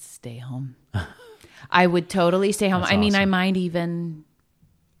I'd stay home. I would totally stay home. That's I mean, awesome.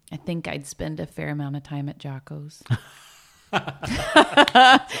 I think I'd spend a fair amount of time at Jocko's.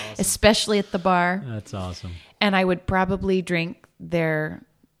 Awesome. Especially at the bar. That's awesome. And I would probably drink their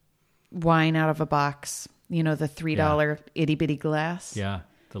wine out of a box, the $3 itty bitty glass. Yeah,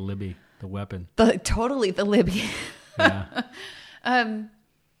 the Libby, the weapon. The Libby. Yeah.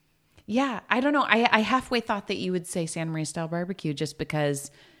 Yeah, I don't know. I halfway thought that you would say Santa Maria style barbecue just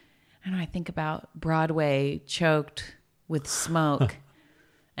because, I don't know, I think about Broadway choked with smoke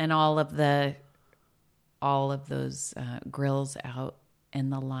and all of those grills out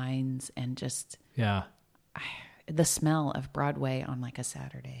and the lines and just the smell of Broadway on like a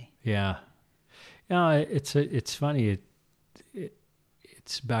Saturday. Yeah. Yeah, it's funny.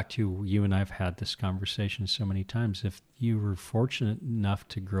 It's back to you and I've had this conversation so many times. If you were fortunate enough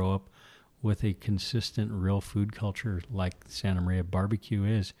to grow up with a consistent real food culture like Santa Maria barbecue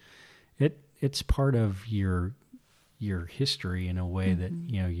is, it's part of your history in a way that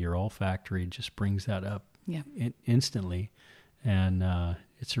your olfactory just brings that up instantly, and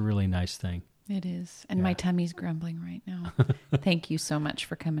it's a really nice thing. It is, and my tummy's grumbling right now. Thank you so much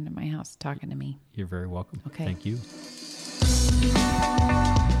for coming to my house talking to me. You're very welcome. Okay. Thank you.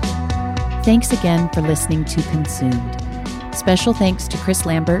 Thanks again for listening to Consumed. Special thanks to Chris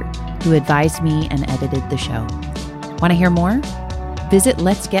Lambert, who advised me and edited the show. Want to hear more? Visit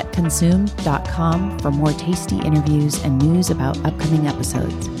letsgetconsumed.com for more tasty interviews and news about upcoming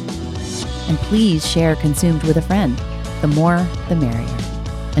episodes. And please share Consumed with a friend. The more, the merrier.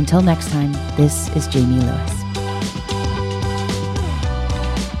 Until next time, this is Jamie Lewis.